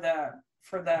tone for the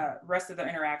rest of the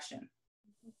interaction.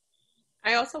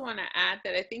 I also want to add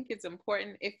that I think it's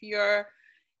important, if you're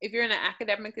in an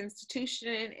academic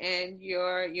institution and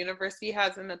your university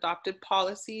hasn't adopted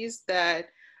policies that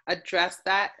address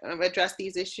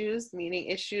these issues, meaning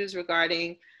issues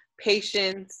regarding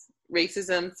patients,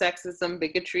 racism, sexism,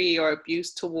 bigotry, or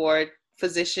abuse toward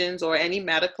physicians or any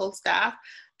medical staff,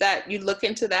 that you look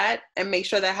into that and make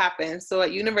sure that happens. So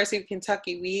at University of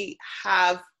Kentucky, we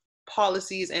have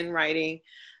policies in writing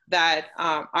that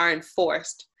are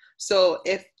enforced. So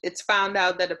if it's found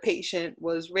out that a patient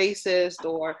was racist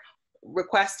or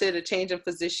requested a change in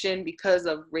physician because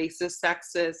of racist,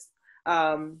 sexist,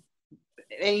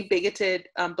 any bigoted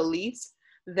beliefs,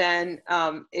 then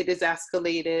it is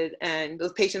escalated and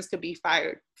those patients could be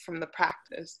fired from the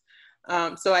practice.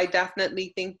 So I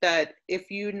definitely think that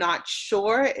if you're not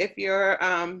sure if your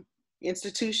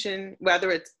institution,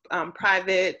 whether it's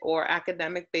private or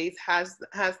academic based, has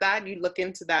that, you look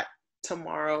into that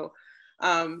tomorrow.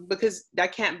 because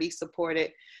that can't be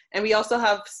supported. And we also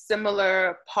have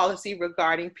similar policy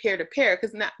regarding peer-to-peer,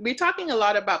 because we're talking a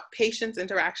lot about patients'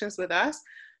 interactions with us,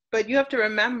 but you have to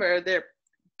remember there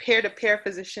peer-to-peer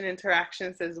physician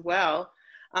interactions as well,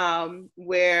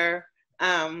 where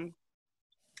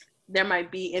there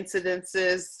might be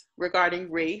incidences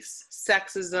regarding race,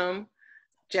 sexism,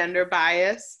 gender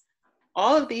bias.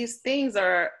 All of these things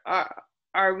are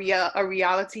a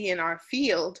reality in our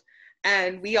field.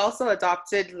 And we also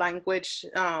adopted language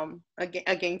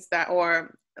against that,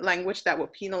 or language that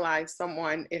would penalize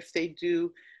someone if they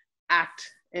do act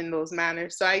in those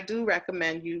manners. So I do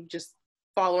recommend you just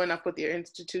following up with your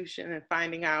institution and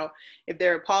finding out if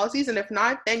there are policies. And if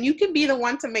not, then you can be the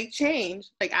one to make change,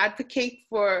 like advocate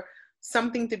for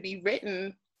something to be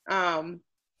written and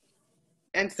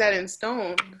set in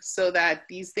stone so that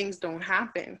these things don't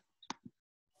happen.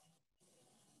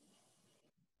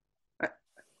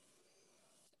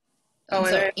 Oh,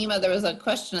 so Ima, there was a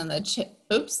question in the chat.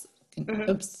 Oops,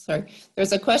 sorry.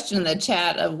 There's a question in the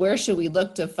chat of where should we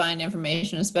look to find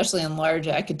information, especially in large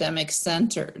academic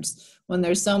centers, when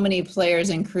there's so many players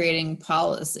in creating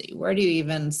policy? Where do you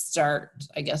even start,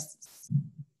 I guess?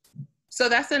 So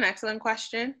that's an excellent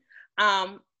question.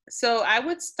 So I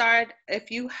would start, if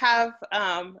you have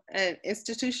an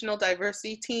institutional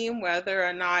diversity team, whether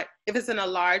or not, if it's in a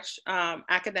large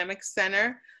academic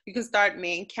center, you can start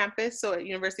main campus. So at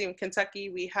University of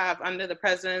Kentucky, we have under the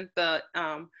president, the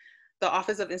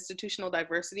Office of Institutional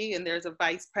Diversity, and there's a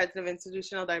vice president of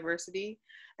institutional diversity.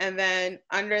 And then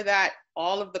under that,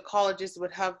 all of the colleges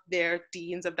would have their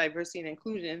deans of diversity and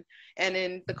inclusion. And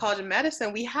in the College of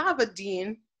Medicine, we have a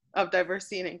dean of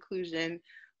diversity and inclusion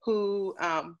who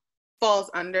falls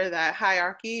under that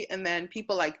hierarchy. And then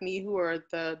people like me, who are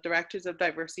the directors of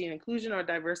diversity and inclusion or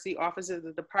diversity officers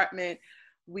of the department,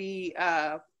 we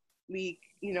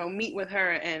meet with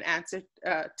her and answer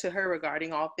to her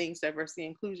regarding all things diversity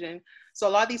and inclusion. So a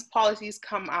lot of these policies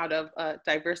come out of a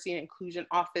diversity and inclusion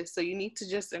office. So you need to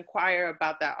just inquire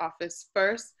about that office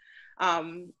first,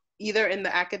 either in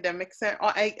the academic center.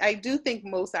 I do think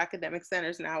most academic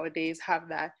centers nowadays have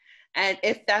that. And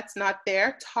if that's not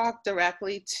there, talk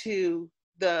directly to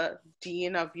the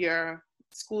dean of your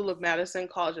School of Medicine,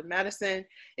 College of Medicine.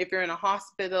 If you're in a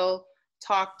hospital,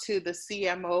 talk to the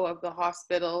CMO of the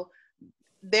hospital.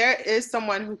 There is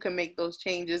someone who can make those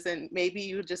changes, and maybe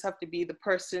you just have to be the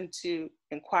person to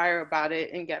inquire about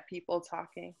it and get people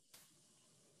talking.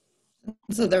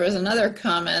 So there was another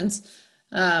comment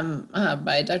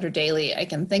by Dr. Daly. I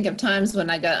can think of times when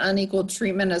I got unequal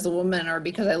treatment as a woman or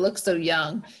because I look so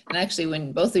young. And actually,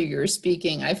 when both of you were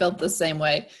speaking, I felt the same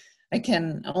way. I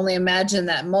can only imagine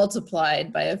that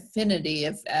multiplied by affinity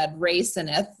if add race and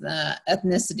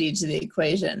ethnicity to the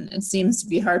equation. It seems to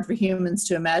be hard for humans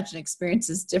to imagine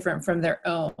experiences different from their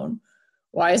own.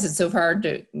 Why is it so hard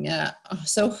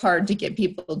to get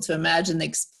people to imagine the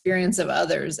experience of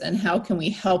others, and how can we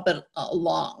help it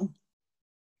along?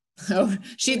 Oh,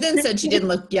 she then said she didn't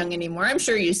look young anymore. I'm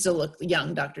sure you still look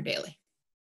young, Dr. Daly.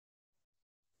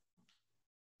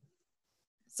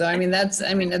 So, that's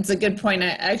a good point.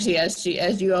 As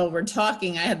you all were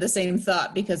talking, I had the same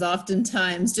thought, because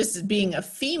oftentimes, just as being a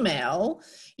female,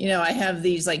 I have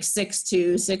these like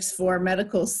 6'2", 6'4"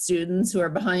 medical students who are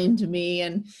behind me,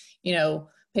 and,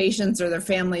 patients or their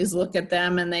families look at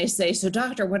them and they say, so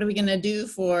doctor, what are we going to do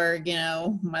for,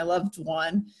 my loved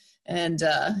one? And,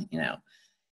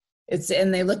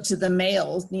 and they look to the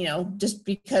males, just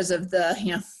because of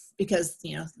the, because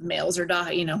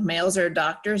males are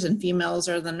doctors and females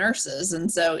are the nurses.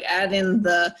 And so add in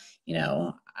the,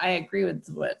 I agree with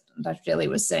what Dr. Daly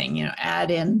was saying, add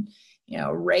in,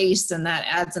 race, and that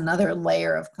adds another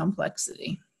layer of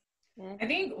complexity. I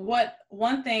think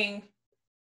one thing,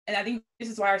 and I think this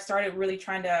is why I started really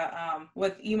trying to,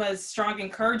 with Ima's strong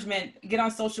encouragement, get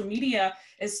on social media,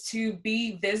 is to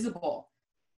be visible.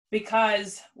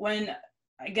 Because when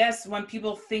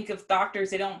people think of doctors,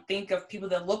 they don't think of people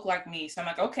that look like me. So I'm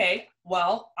like, okay,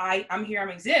 well, I'm here,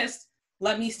 I exist.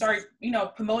 Let me start,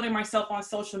 promoting myself on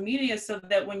social media, so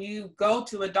that when you go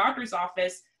to a doctor's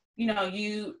office,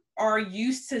 you are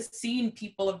used to seeing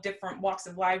people of different walks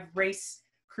of life, race,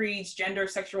 creeds, gender,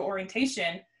 sexual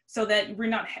orientation, so that we're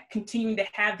not continuing to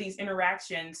have these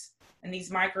interactions and these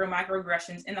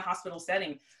microaggressions in the hospital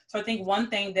setting. So I think one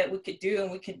thing that we could do,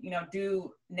 and we could,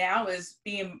 do now, is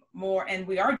being more, and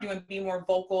we are doing, be more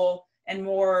vocal and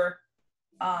more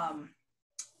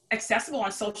accessible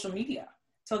on social media,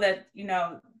 so that,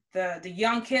 the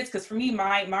young kids, because for me,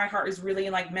 my heart is really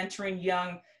in like mentoring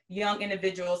young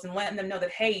individuals and letting them know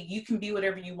that, hey, you can be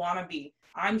whatever you want to be.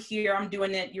 I'm here, I'm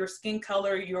doing it. Your skin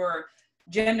color, your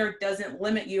gender doesn't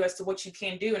limit you as to what you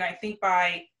can do. And I think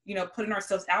by, you know, putting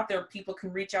ourselves out there, people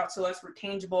can reach out to us, we're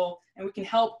tangible, and we can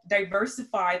help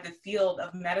diversify the field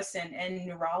of medicine and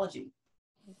neurology.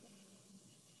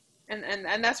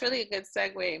 And that's really a good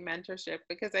segue, mentorship,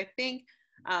 because I think,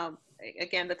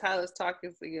 again, the title of this talk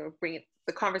is, you know, bring it,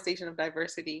 the conversation of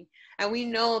diversity. And we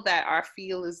know that our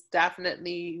field is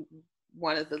definitely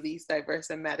one of the least diverse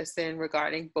in medicine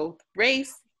regarding both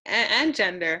race and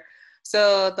gender.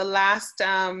 So the last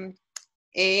AAN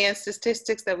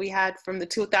statistics that we had from the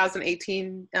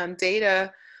 2018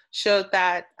 data showed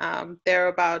that there are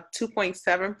about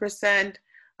 2.7%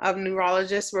 of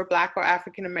neurologists were Black or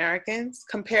African Americans.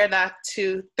 Compare that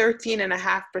to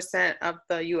 13.5% of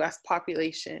the US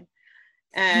population.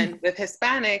 And with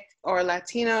Hispanic or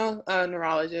Latino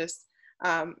neurologists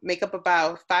make up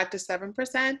about 5 to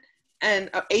 7%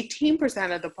 and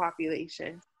 18% of the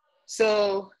population.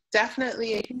 So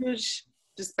definitely a huge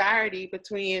disparity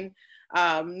between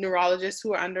neurologists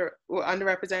who are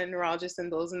underrepresented neurologists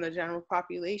and those in the general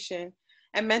population.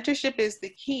 And mentorship is the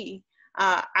key.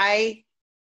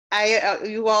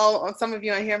 You all, some of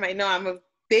you on here might know I'm a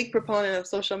big proponent of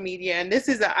social media, and this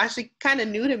is actually kind of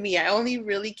new to me. I only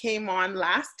really came on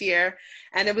last year,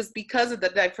 and it was because of the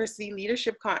diversity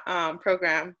leadership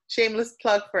program. Shameless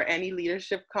plug for any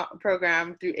leadership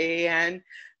program through AAN.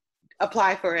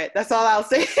 Apply for it. That's all I'll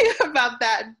say about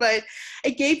that. But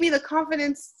it gave me the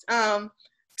confidence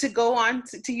to go on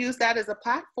to use that as a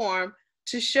platform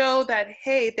to show that,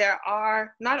 hey, there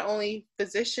are not only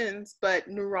physicians, but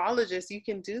neurologists, you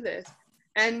can do this.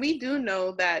 And we do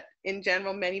know that in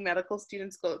general, many medical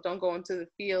students don't go into the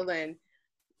field, and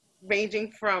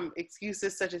ranging from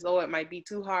excuses such as, oh, it might be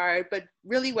too hard. But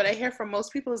really what I hear from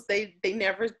most people is they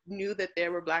never knew that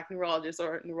there were Black neurologists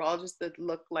or neurologists that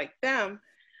look like them.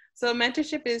 So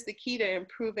mentorship is the key to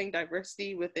improving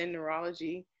diversity within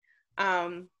neurology.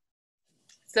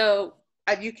 So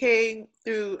at UK,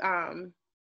 through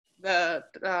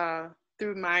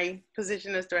through my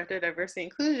position as Director of Diversity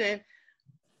and Inclusion,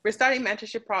 we're starting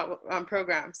mentorship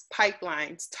programs,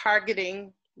 pipelines,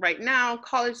 targeting right now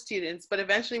college students, but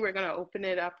eventually we're going to open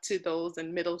it up to those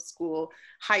in middle school,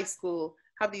 high school,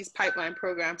 have these pipeline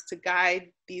programs to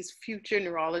guide these future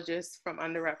neurologists from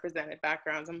underrepresented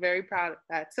backgrounds. I'm very proud of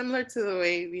that, similar to the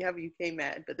way we have UK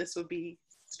Med, but this would be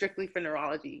strictly for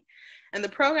neurology. And the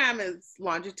program is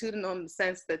longitudinal in the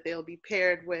sense that they'll be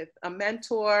paired with a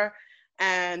mentor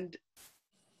and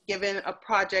given a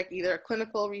project, either a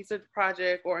clinical research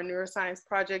project or a neuroscience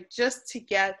project, just to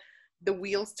get the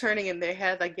wheels turning in their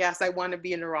head, like, yes, I want to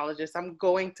be a neurologist. I'm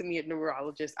going to meet a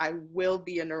neurologist. I will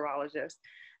be a neurologist.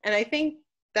 And I think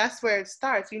that's where it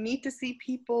starts. You need to see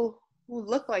people who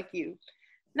look like you.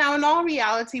 Now, in all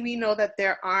reality, we know that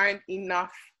there aren't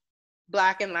enough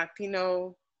Black and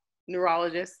Latino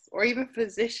neurologists or even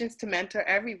physicians to mentor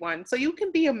everyone. So you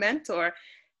can be a mentor.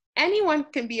 Anyone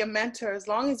can be a mentor as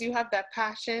long as you have that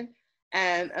passion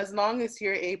and as long as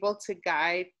you're able to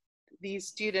guide these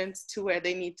students to where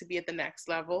they need to be at the next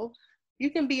level. You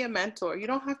can be a mentor. You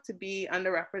don't have to be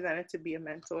underrepresented to be a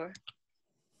mentor.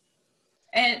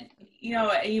 And, you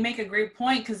know, you make a great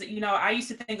point because, you know, I used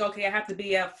to think, okay, I have to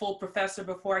be a full professor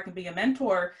before I can be a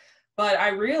mentor. But I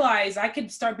realized I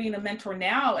could start being a mentor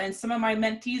now. And some of my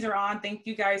mentees are on. Thank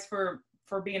you guys for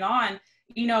being on.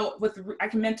 You know, I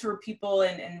can mentor people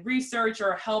in research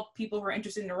or help people who are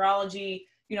interested in neurology,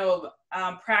 you know,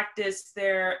 practice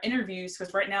their interviews,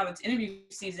 because right now it's interview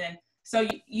season. So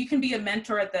you can be a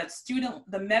mentor at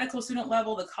the medical student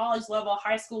level, the college level,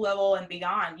 high school level, and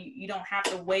beyond. You don't have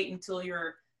to wait until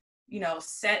you're, you know,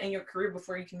 set in your career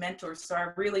before you can mentor. So I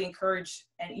really encourage,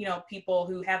 and, you know, people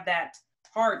who have that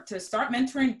heart to start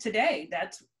mentoring today.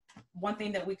 That's one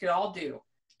thing that we could all do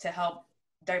to help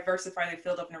diversify the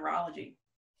field of neurology.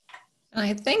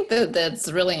 I think that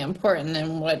that's really important,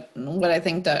 and what I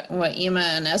think that what Ima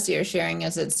and Essie are sharing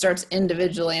is it starts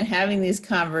individually and having these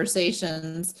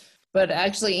conversations. But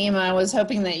actually, Ima, I was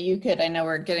hoping that you could, I know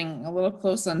we're getting a little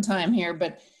close on time here,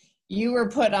 but you were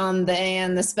put on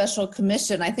the special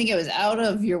commission. I think it was out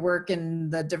of your work in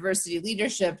the diversity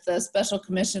leadership, the special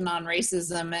commission on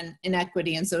racism and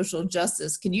inequity and social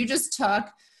justice. Can you just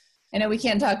talk, I know we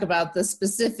can't talk about the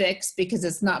specifics because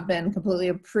it's not been completely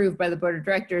approved by the board of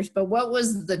directors, but what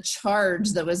was the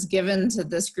charge that was given to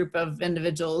this group of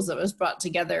individuals that was brought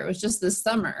together? It was just this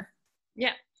summer.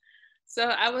 Yeah. So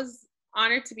I was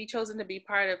honored to be chosen to be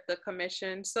part of the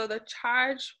commission. So the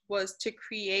charge was to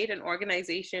create an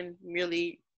organization,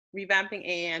 really revamping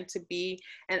AAN to be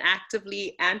an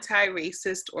actively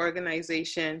anti-racist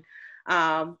organization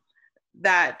and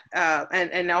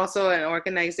also an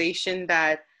organization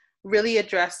that really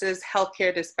addresses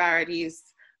healthcare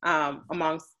disparities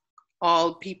amongst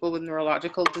all people with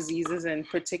neurological diseases in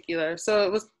particular. So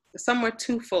it was somewhat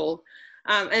twofold.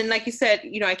 And like you said,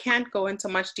 you know, I can't go into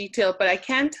much detail, but I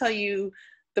can tell you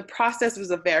the process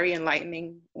was a very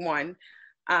enlightening one.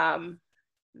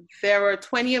 There were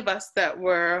 20 of us that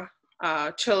were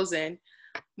chosen.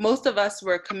 Most of us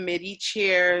were committee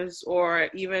chairs or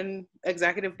even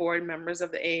executive board members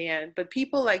of the AAN, but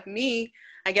people like me,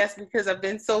 I guess because I've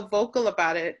been so vocal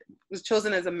about it, was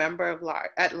chosen as a member of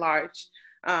at large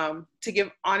to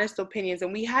give honest opinions.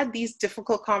 And we had these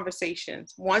difficult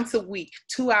conversations once a week,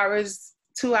 2 hours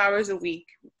a week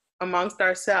amongst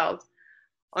ourselves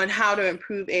on how to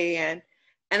improve AAN.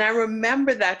 And I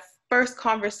remember that first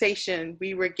conversation,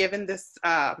 we were given this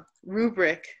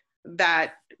rubric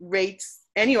that rates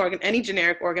any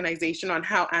generic organization on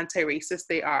how anti-racist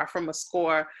they are, from a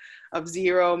score of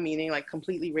 0, meaning like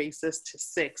completely racist, to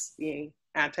 6 being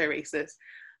anti-racist.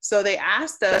 So they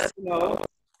asked us, you know,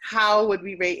 how would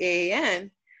we rate AAN?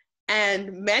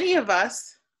 And many of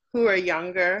us who are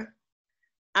younger,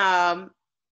 of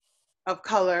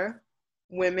color,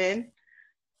 women,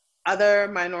 other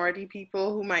minority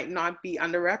people who might not be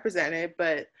underrepresented,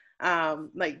 but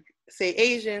like say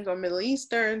Asians or Middle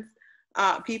Eastern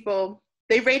people,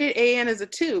 they rated AAN as a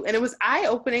 2. And it was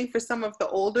eye-opening for some of the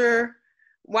older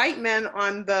white men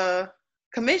on the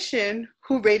commission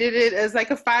who rated it as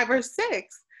like a 5 or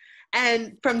 6.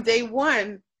 And from day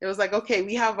one, it was like, okay,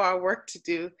 we have our work to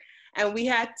do. And we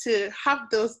had to have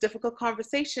those difficult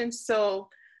conversations. So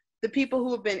the people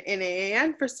who have been in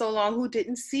AAN for so long, who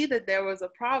didn't see that there was a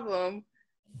problem,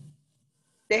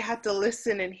 they had to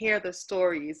listen and hear the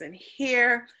stories and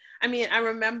hear. I mean, I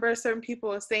remember certain people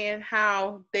were saying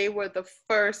how they were the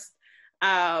first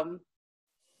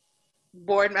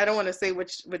board, I don't want to say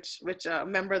which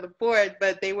member of the board,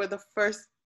 but they were the first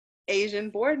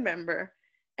Asian board member.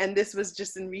 And this was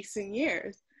just in recent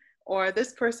years. Or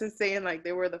this person saying like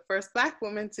they were the first Black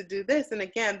woman to do this. And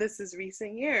again, this is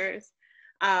recent years.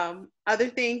 Other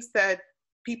things that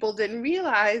people didn't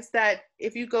realize, that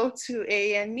if you go to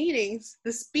AAN meetings,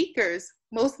 the speakers,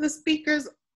 most of the speakers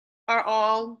are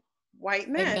all white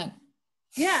men. Amen.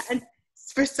 Yeah, and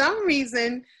for some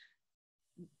reason,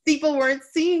 people weren't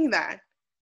seeing that.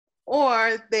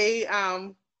 Or they,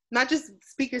 not just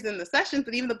speakers in the sessions,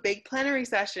 but even the big plenary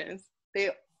sessions,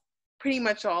 they pretty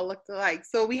much all looked alike.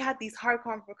 So we had these hard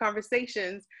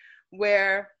conversations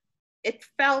where it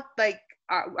felt like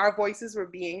our voices were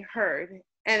being heard.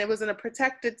 And it was in a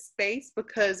protected space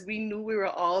because we knew we were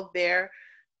all there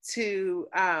to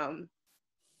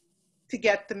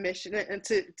get the mission and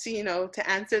to you know, to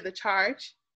answer the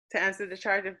charge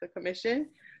of the commission.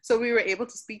 So we were able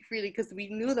to speak freely because we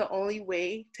knew the only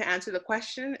way to answer the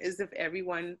question is if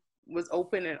everyone was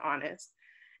open and honest.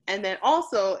 And then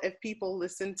also if people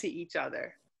listened to each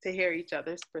other, to hear each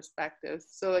other's perspectives.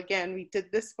 So again, we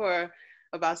did this for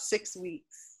about 6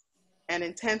 weeks. And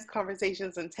intense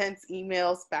conversations, intense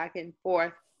emails back and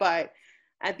forth. But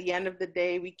at the end of the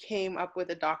day, we came up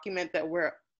with a document that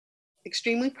we're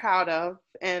extremely proud of.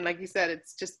 And like you said,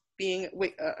 it's just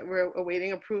we're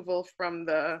awaiting approval from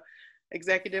the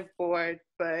executive board.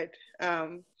 But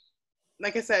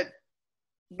like I said,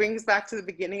 brings back to the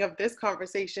beginning of this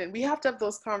conversation. We have to have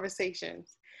those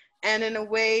conversations. And in a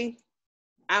way,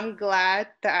 I'm glad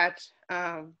that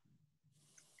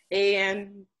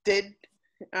AAN did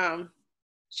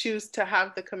choose to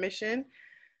have the commission.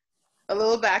 A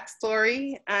little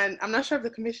backstory, and I'm not sure if the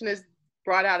commission is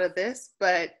brought out of this,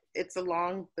 but it's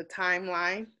along the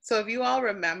timeline. So if you all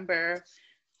remember,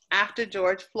 after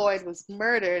George Floyd was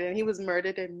murdered, and he was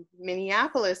murdered in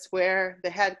Minneapolis, where the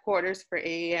headquarters for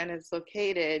AAN is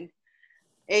located,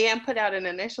 AAN put out an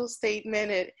initial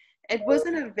statement. It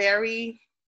wasn't a very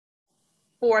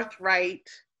forthright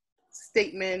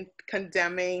statement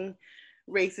condemning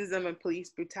racism and police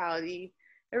brutality.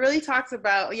 It really talks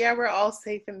about, yeah, we're all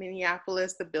safe in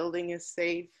Minneapolis, the building is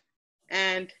safe.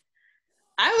 And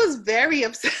I was very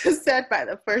upset by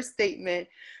the first statement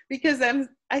because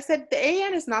I said, the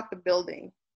AAN is not the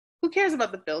building. Who cares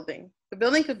about the building? The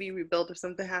building could be rebuilt if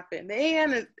something happened. The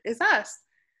AAN is us.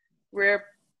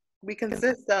 We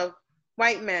consist of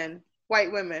white men,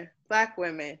 white women, Black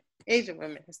women, Asian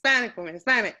women, Hispanic women,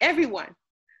 everyone.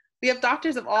 We have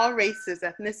doctors of all races,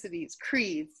 ethnicities,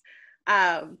 creeds,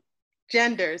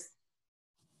 genders.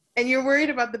 And you're worried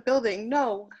about the building.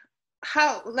 No,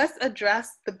 let's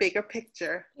address the bigger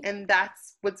picture. And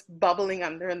that's what's bubbling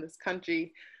under in this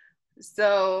country.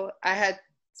 So I had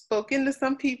spoken to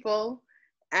some people,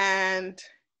 and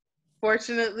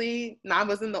fortunately, I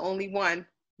wasn't the only one.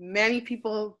 Many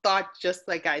people thought just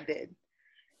like I did.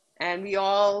 And we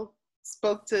all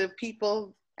spoke to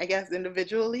people I guess,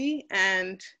 individually.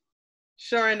 And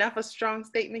sure enough, a strong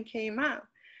statement came out.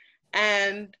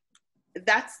 And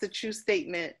that's the true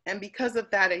statement. And because of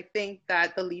that, I think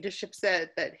that the leadership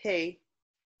said that, hey,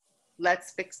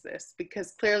 let's fix this,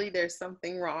 because clearly there's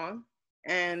something wrong.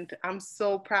 And I'm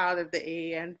so proud of the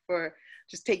AAN for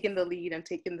just taking the lead and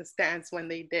taking the stance when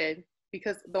they did,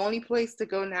 because the only place to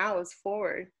go now is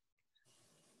forward.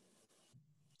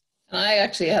 I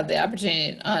actually had the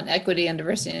opportunity on equity and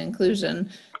diversity and inclusion,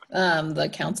 the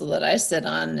council that I sit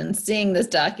on, and seeing this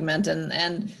document,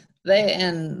 and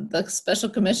the special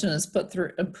commission has put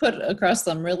across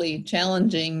some really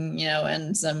challenging,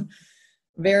 and some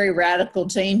very radical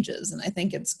changes. And I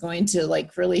think it's going to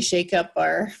like really shake up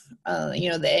our,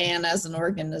 the AN as an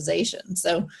organization.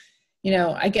 So,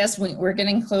 I guess we're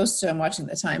getting close to, I'm watching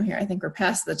the time here, I think we're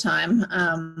past the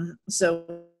time.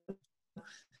 So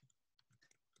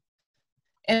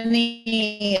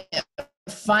any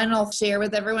final share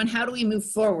with everyone? How do we move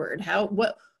forward? How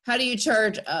do you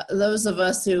charge those of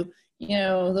us who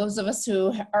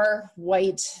are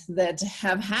white that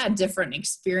have had different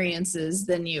experiences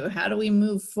than you? How do we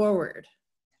move forward?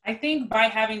 I think by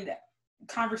having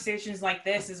conversations like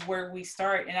this is where we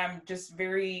start. And I'm just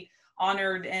very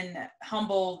honored and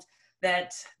humbled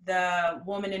that the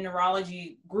Women in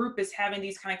Neurology group is having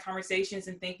these kind of conversations,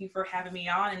 and thank you for having me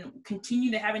on, and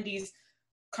continue to having these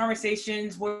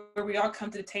conversations where we all come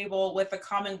to the table with a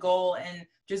common goal and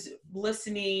just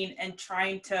listening and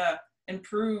trying to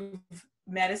improve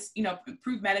medicine,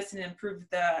 improve medicine and improve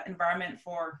the environment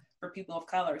for people of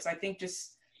color. So I think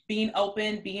just being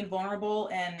open, being vulnerable,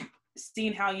 and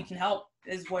seeing how you can help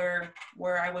is where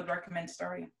I would recommend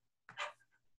starting.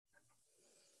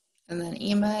 And then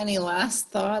Ima, any last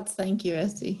thoughts? Thank you,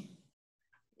 Esty.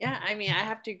 Yeah, I mean, I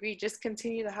have to agree. Just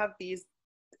continue to have these.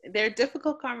 They're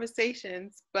difficult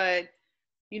conversations, but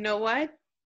you know what?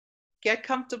 Get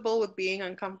comfortable with being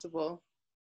uncomfortable.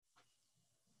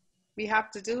 We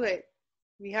have to do it.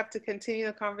 We have to continue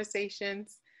the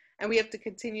conversations, and we have to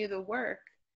continue the work.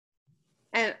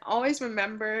 And always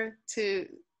remember to,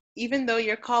 even though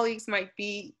your colleagues might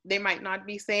not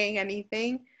be saying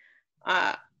anything,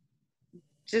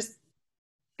 just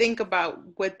think about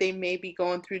what they may be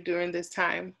going through during this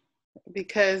time,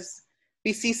 because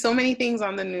we see so many things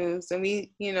on the news, and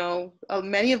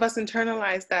many of us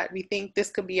internalize that. We think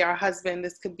this could be our husband,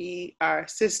 this could be our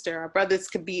sister, our brothers,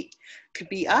 could be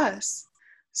us.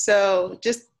 So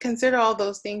just consider all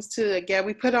those things too. Again,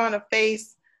 we put on a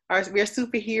face, we're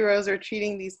superheroes, we're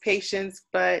treating these patients,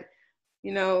 but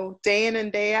day in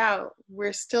and day out,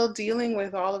 we're still dealing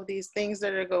with all of these things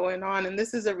that are going on. And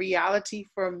this is a reality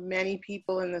for many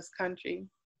people in this country.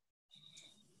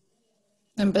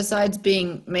 And besides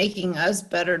making us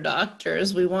better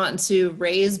doctors, we want to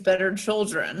raise better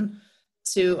children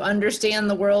to understand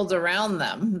the world around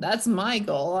them. That's my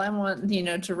goal. I want,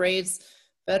 to raise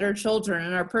better children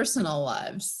in our personal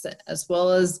lives, as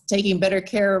well as taking better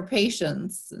care of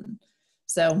patients. And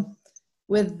so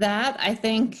with that, I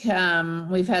think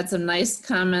we've had some nice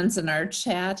comments in our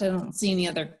chat. I don't see any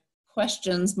other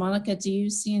questions. Monica, do you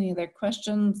see any other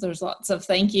questions? There's lots of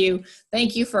thank you.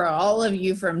 Thank you for all of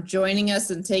you for joining us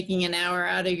and taking an hour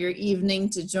out of your evening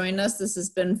to join us. This has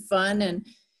been fun. And,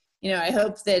 I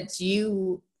hope that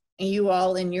you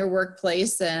all in your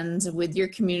workplace and with your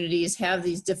communities have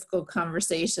these difficult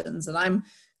conversations. And I'm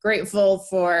grateful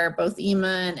for both Ima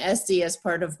and Esty as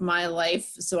part of my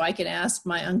life, so I can ask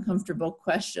my uncomfortable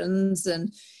questions,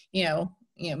 and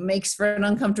makes for an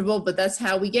uncomfortable, but that's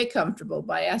how we get comfortable,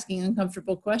 by asking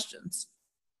uncomfortable questions.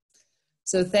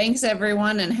 So thanks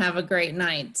everyone, and have a great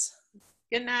night.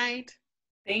 Good night.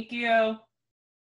 Thank you.